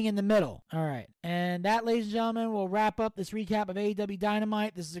beginning and the middle. Alright. And that, ladies and gentlemen, will wrap up this recap of AEW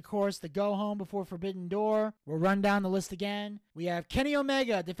Dynamite. This is, of course, the go home before Forbidden Door. We'll run down the list again. We have Kenny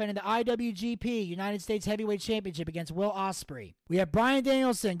Omega defending the IWGP United States Heavyweight Championship against Will Ospreay. We have Bryan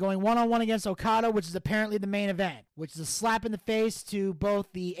Danielson going one-on-one against Okada, which is apparently the main event, which is a slap in the face to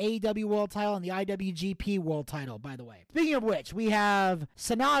both the AEW World Title and the IWGP World Title, by the way. Speaking of which, we have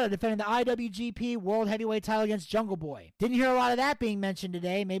Sonata defending the IWGP World Heavyweight Title against Jungle Boy. Didn't hear a lot of that being mentioned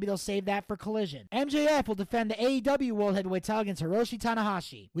today. Maybe they'll save that for Collision. MJF will defend the AEW World Heavyweight Title against Hiroshi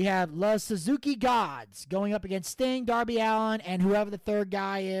Tanahashi. We have La Suzuki Gods going up against Sting, Darby Allin, and whoever the third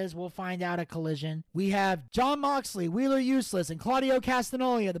guy is, we'll find out at Collision. We have Jon Moxley, Wheeler Useless, and Claudio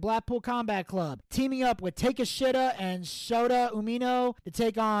Castagnoli, the Blackpool Combat Club, teaming up with Takeshita and Shota Umino to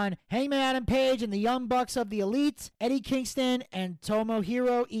take on Hangman Adam Page and the Young Bucks of the Elite, Eddie Kingston, and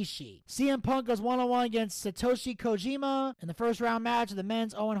Tomohiro Ishii. CM Punk goes one-on-one against Satoshi Kojima in the first round match of the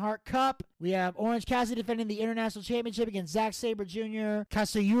Men's Owen Hart Cup. We have Orange Cassidy defending the International Championship against Zack Sabre Jr.,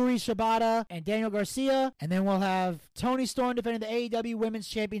 Kazuyori Shibata, and Daniel Garcia. And then we'll have Toni Storm defending the AEW Women's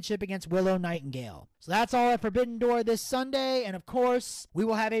Championship against Willow Nightingale. So that's all at Forbidden Door this Sunday. And of course, we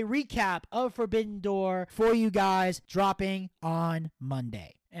will have a recap of Forbidden Door for you guys dropping on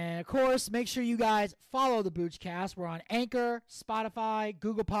Monday. And of course, make sure you guys follow the Boochcast. We're on Anchor, Spotify,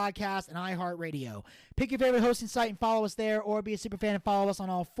 Google Podcasts, and iHeartRadio. Pick your favorite hosting site and follow us there, or be a super fan and follow us on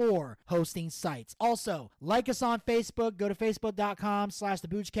all 4 hosting sites. Also, like us on Facebook. Go to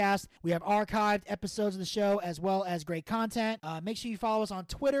facebook.com/theboochcast. We have archived episodes of the show as well as great content. Make sure you follow us on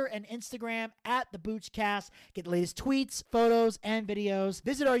Twitter and Instagram at the Boochcast. Get the latest tweets, photos, and videos.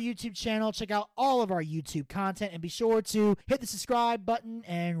 Visit our YouTube channel. Check out all of our YouTube content, and be sure to hit the subscribe button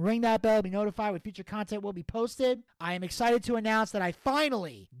and ring that bell to be notified when future content will be posted. I am excited to announce that I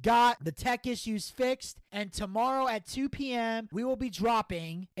finally got the tech issues fixed, and tomorrow at 2 p.m. we will be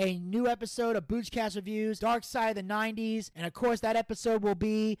dropping a new episode of Boochcast Reviews, Dark Side of the 90s, and of course that episode will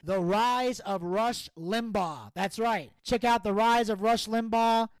be The Rise of Rush Limbaugh. That's right. Check out The Rise of Rush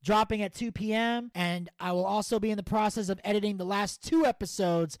Limbaugh, dropping at 2 p.m., and I will also be in the process of editing the last 2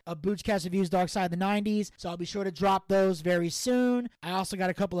 episodes of Boochcast Reviews, Dark Side of the 90s, so I'll be sure to drop those very soon. I also got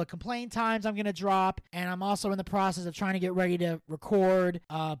a couple of complaint times I'm going to drop, and I'm also in the process of trying to get ready to record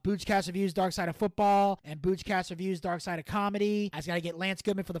Boochcast Reviews Dark Side of Football and Boochcast Reviews Dark Side of Comedy. I just got to get Lance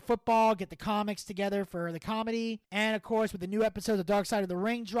Goodman for the football, get the comics together for the comedy, and of course with the new episodes of Dark Side of the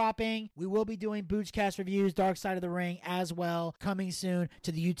Ring dropping, we will be doing Boochcast Reviews Dark Side of the Ring as well, coming soon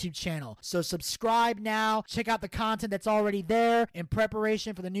to the YouTube channel. So subscribe now, check out the content that's already there in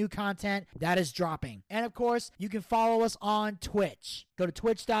preparation for the new content that is dropping. And of course, you can follow us on Twitch. Go to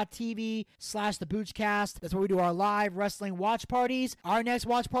twitch.tv/theboochcast. That's where we do our live wrestling watch parties. Our next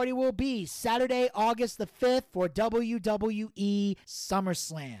watch party will be Saturday, August the 5th for WWE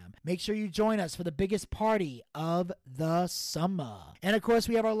SummerSlam. Make sure you join us for the biggest party of the summer. And of course,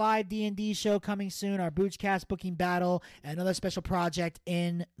 we have our live D&D show coming soon, our Boochcast booking battle, and another special project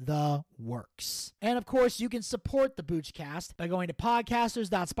in the works. And of course, you can support the Boochcast by going to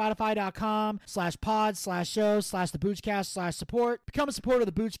podcasters.spotify.com/pod/show/theboochcast/support. Become a a supporter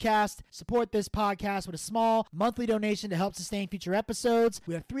of the Boochcast, support this podcast with a small monthly donation to help sustain future episodes.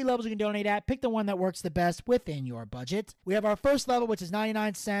 We have 3 levels you can donate at. Pick the one that works the best within your budget. We have our first level, which is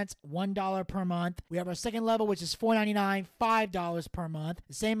 99 cents, $1 per month. We have our second level, which is $4.99, $5 per month.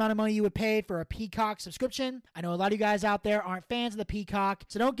 The same amount of money you would pay for a Peacock subscription. I know a lot of you guys out there aren't fans of the Peacock,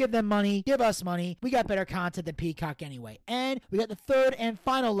 so don't give them money. Give us money. We got better content than Peacock anyway. And we got the third and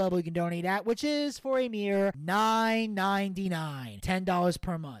final level you can donate at, which is for a mere $9.99, $10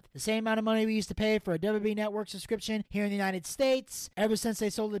 per month. The same amount of money we used to pay for a WB Network subscription here in the United States. Ever since they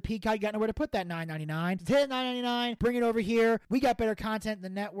sold the Peacock, you got nowhere to put that $9.99. So hit $9.99, bring it over here. We got better content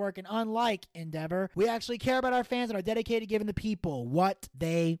than the network, and unlike Endeavor, we actually care about our fans and are dedicated to giving the people what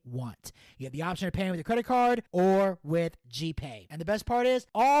they want. You have the option of paying with your credit card or with GPay. And the best part is,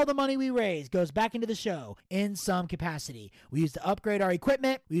 all the money we raise goes back into the show in some capacity. We use to upgrade our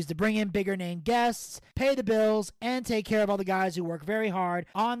equipment, we use to bring in bigger name guests, pay the bills, and take care of all the guys who work very hard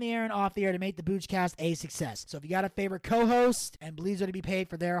on the air and off the air to make the Boochcast a success. So if you got a favorite co-host and believes they're to be paid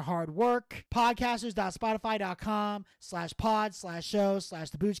for their hard work,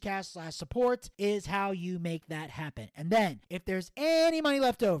 podcasters.spotify.com/pod/show/the Boochcast/support is how you make that happen. And then, if there's any money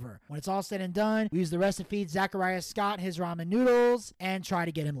left over, when it's all said and done, we use the rest to feed Zachariah Scott his ramen noodles and try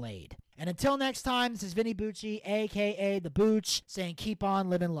to get him laid. And until next time, this is Vinny Bucci, a.k.a. The Booch, saying keep on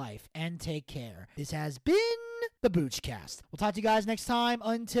living life and take care. This has been the Boochcast. We'll talk to you guys next time.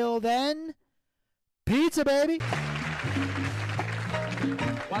 Until then, pizza, baby!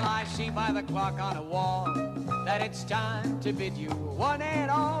 Well, I see by the clock on a wall that it's time to bid you one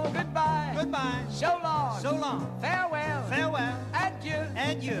and all goodbye. Goodbye. So long. So long. Farewell. Farewell. Adieu.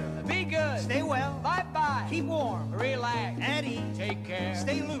 Adieu. Be good. Stay well. Bye-bye. Keep warm. Relax. At ease. Take care.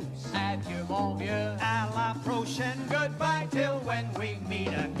 Stay loose. Adieu, mon vieux. À la prochaine. Goodbye till